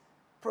obedience.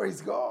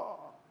 Praise God.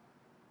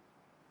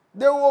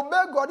 They will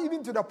obey God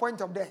even to the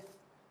point of death.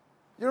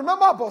 You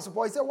remember Apostle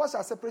Paul? He said, what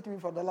shall separate me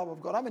from the love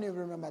of God? How many of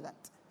you remember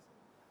that?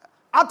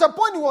 At a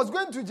point he was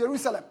going to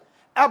Jerusalem.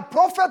 A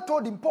prophet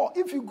told him, Paul,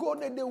 if you go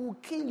there, they will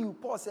kill you.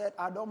 Paul said,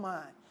 I don't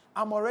mind.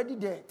 I'm already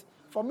dead.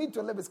 For me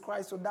to live is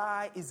Christ, to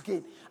die is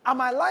gain. And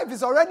my life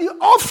is already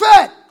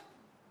offered.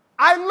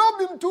 I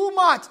love him too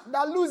much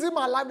that losing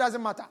my life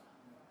doesn't matter.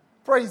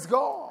 Praise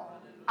God.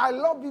 I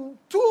love him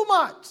too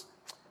much.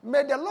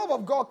 May the love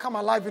of God come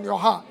alive in your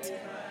heart.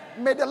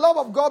 Amen. May the love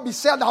of God be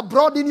shed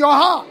abroad in your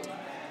heart. Amen.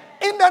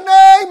 In the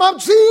name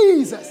of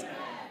Jesus. Amen.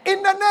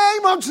 In the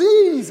name of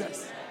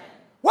Jesus. Amen.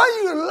 When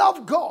you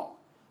love God,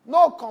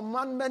 no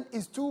commandment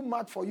is too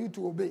much for you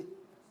to obey.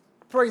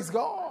 Praise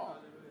God.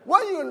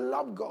 When you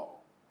love God,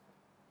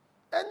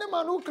 any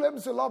man who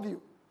claims to love you,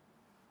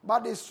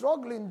 but is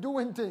struggling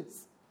doing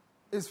things,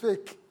 is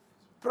fake.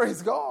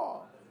 Praise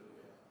God.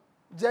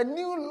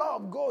 Genuine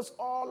love goes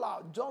all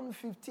out. John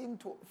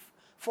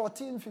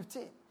 14,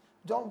 15.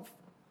 John,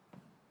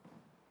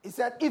 he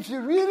said, if you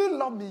really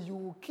love me,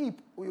 you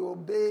will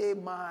obey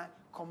my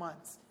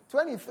commands.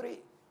 23.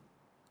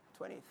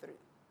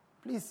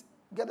 Please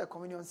get the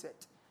communion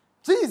set.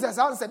 Jesus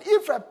answered,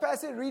 if a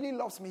person really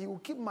loves me, he will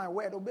keep my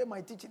word, obey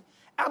my teaching.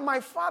 And my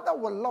Father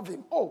will love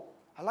him. Oh,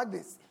 I like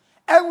this.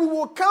 And we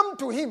will come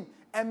to him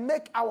and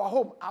make our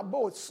home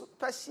abode,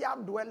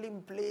 special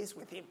dwelling place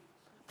with him.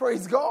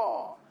 Praise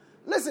God.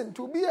 Listen,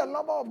 to be a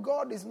lover of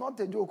God is not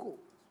a joke.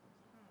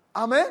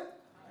 Amen?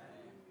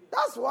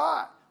 That's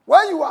why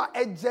when you are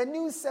a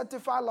genuine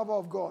certified lover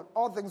of God,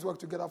 all things work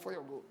together for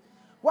your good.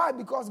 Why?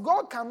 Because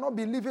God cannot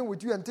be living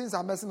with you and things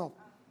are messing up.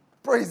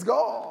 Praise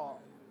God.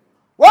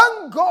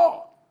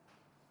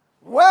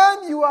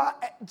 When you are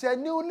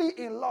genuinely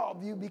in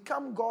love, you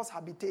become God's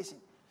habitation.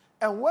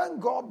 And when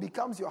God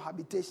becomes your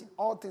habitation,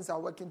 all things are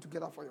working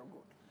together for your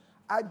good.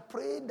 I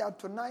pray that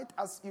tonight,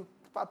 as you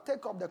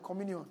partake of the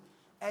communion,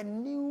 a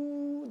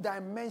new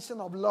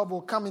dimension of love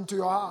will come into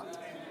your heart.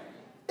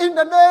 Amen. In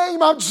the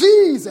name of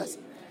Jesus.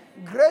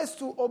 Amen. Grace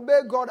to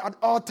obey God at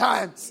all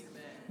times.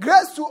 Amen.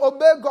 Grace to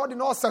obey God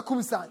in all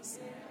circumstances.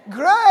 Amen.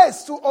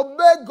 Grace to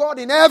obey God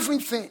in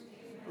everything.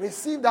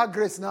 Receive that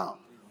grace now.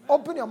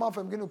 Open your mouth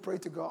and begin to pray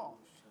to God.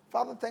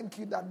 Father, thank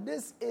you that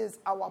this is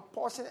our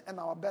portion and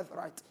our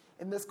birthright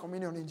in this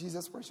communion in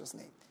Jesus' precious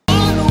name.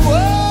 One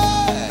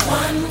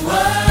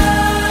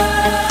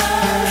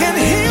word can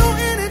heal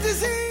any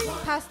disease.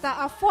 Pastor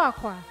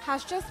Afuakwa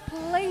has just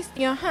placed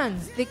in your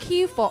hands the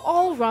key for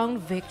all-round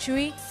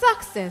victory,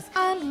 success,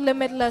 and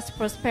limitless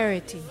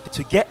prosperity.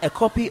 To get a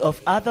copy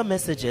of other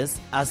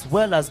messages as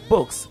well as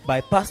books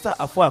by Pastor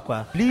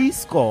Afuakwa,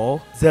 please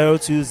call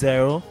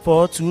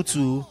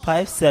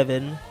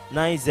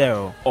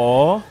 020-422-5790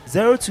 or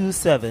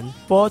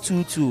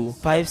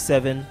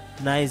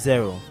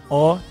 027-422-5790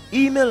 or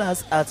email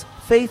us at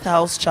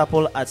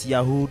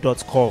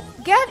faithhousechapel@yahoo.com.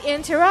 Get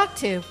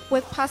interactive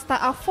with Pastor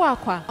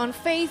Afuakwa on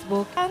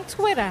Facebook and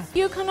Twitter.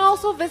 You can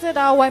also visit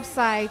our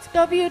website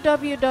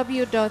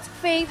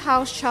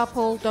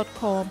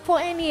www.faithhousechapel.com for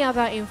any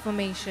other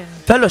information.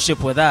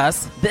 Fellowship with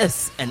us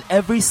this and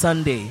every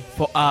Sunday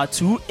for our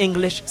 2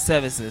 English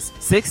services,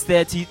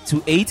 6:30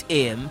 to 8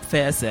 a.m.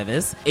 first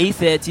service,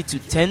 8:30 to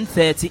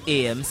 10:30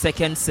 a.m.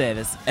 second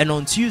service, and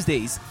on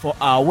Tuesdays for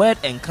our Word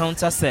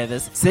Encounter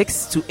service,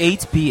 6 to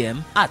 8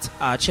 p.m. at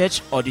our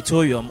church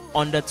auditorium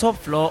on the top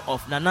floor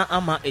of Nana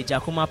Ama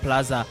Ejakuma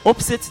Plaza,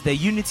 opposite the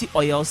Unity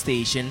Oil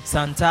Station,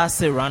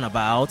 Santase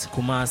Runabout,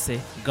 Kumasi,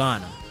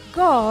 Ghana.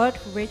 God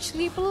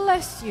richly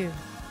bless you.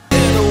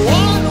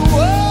 One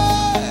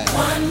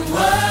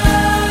word.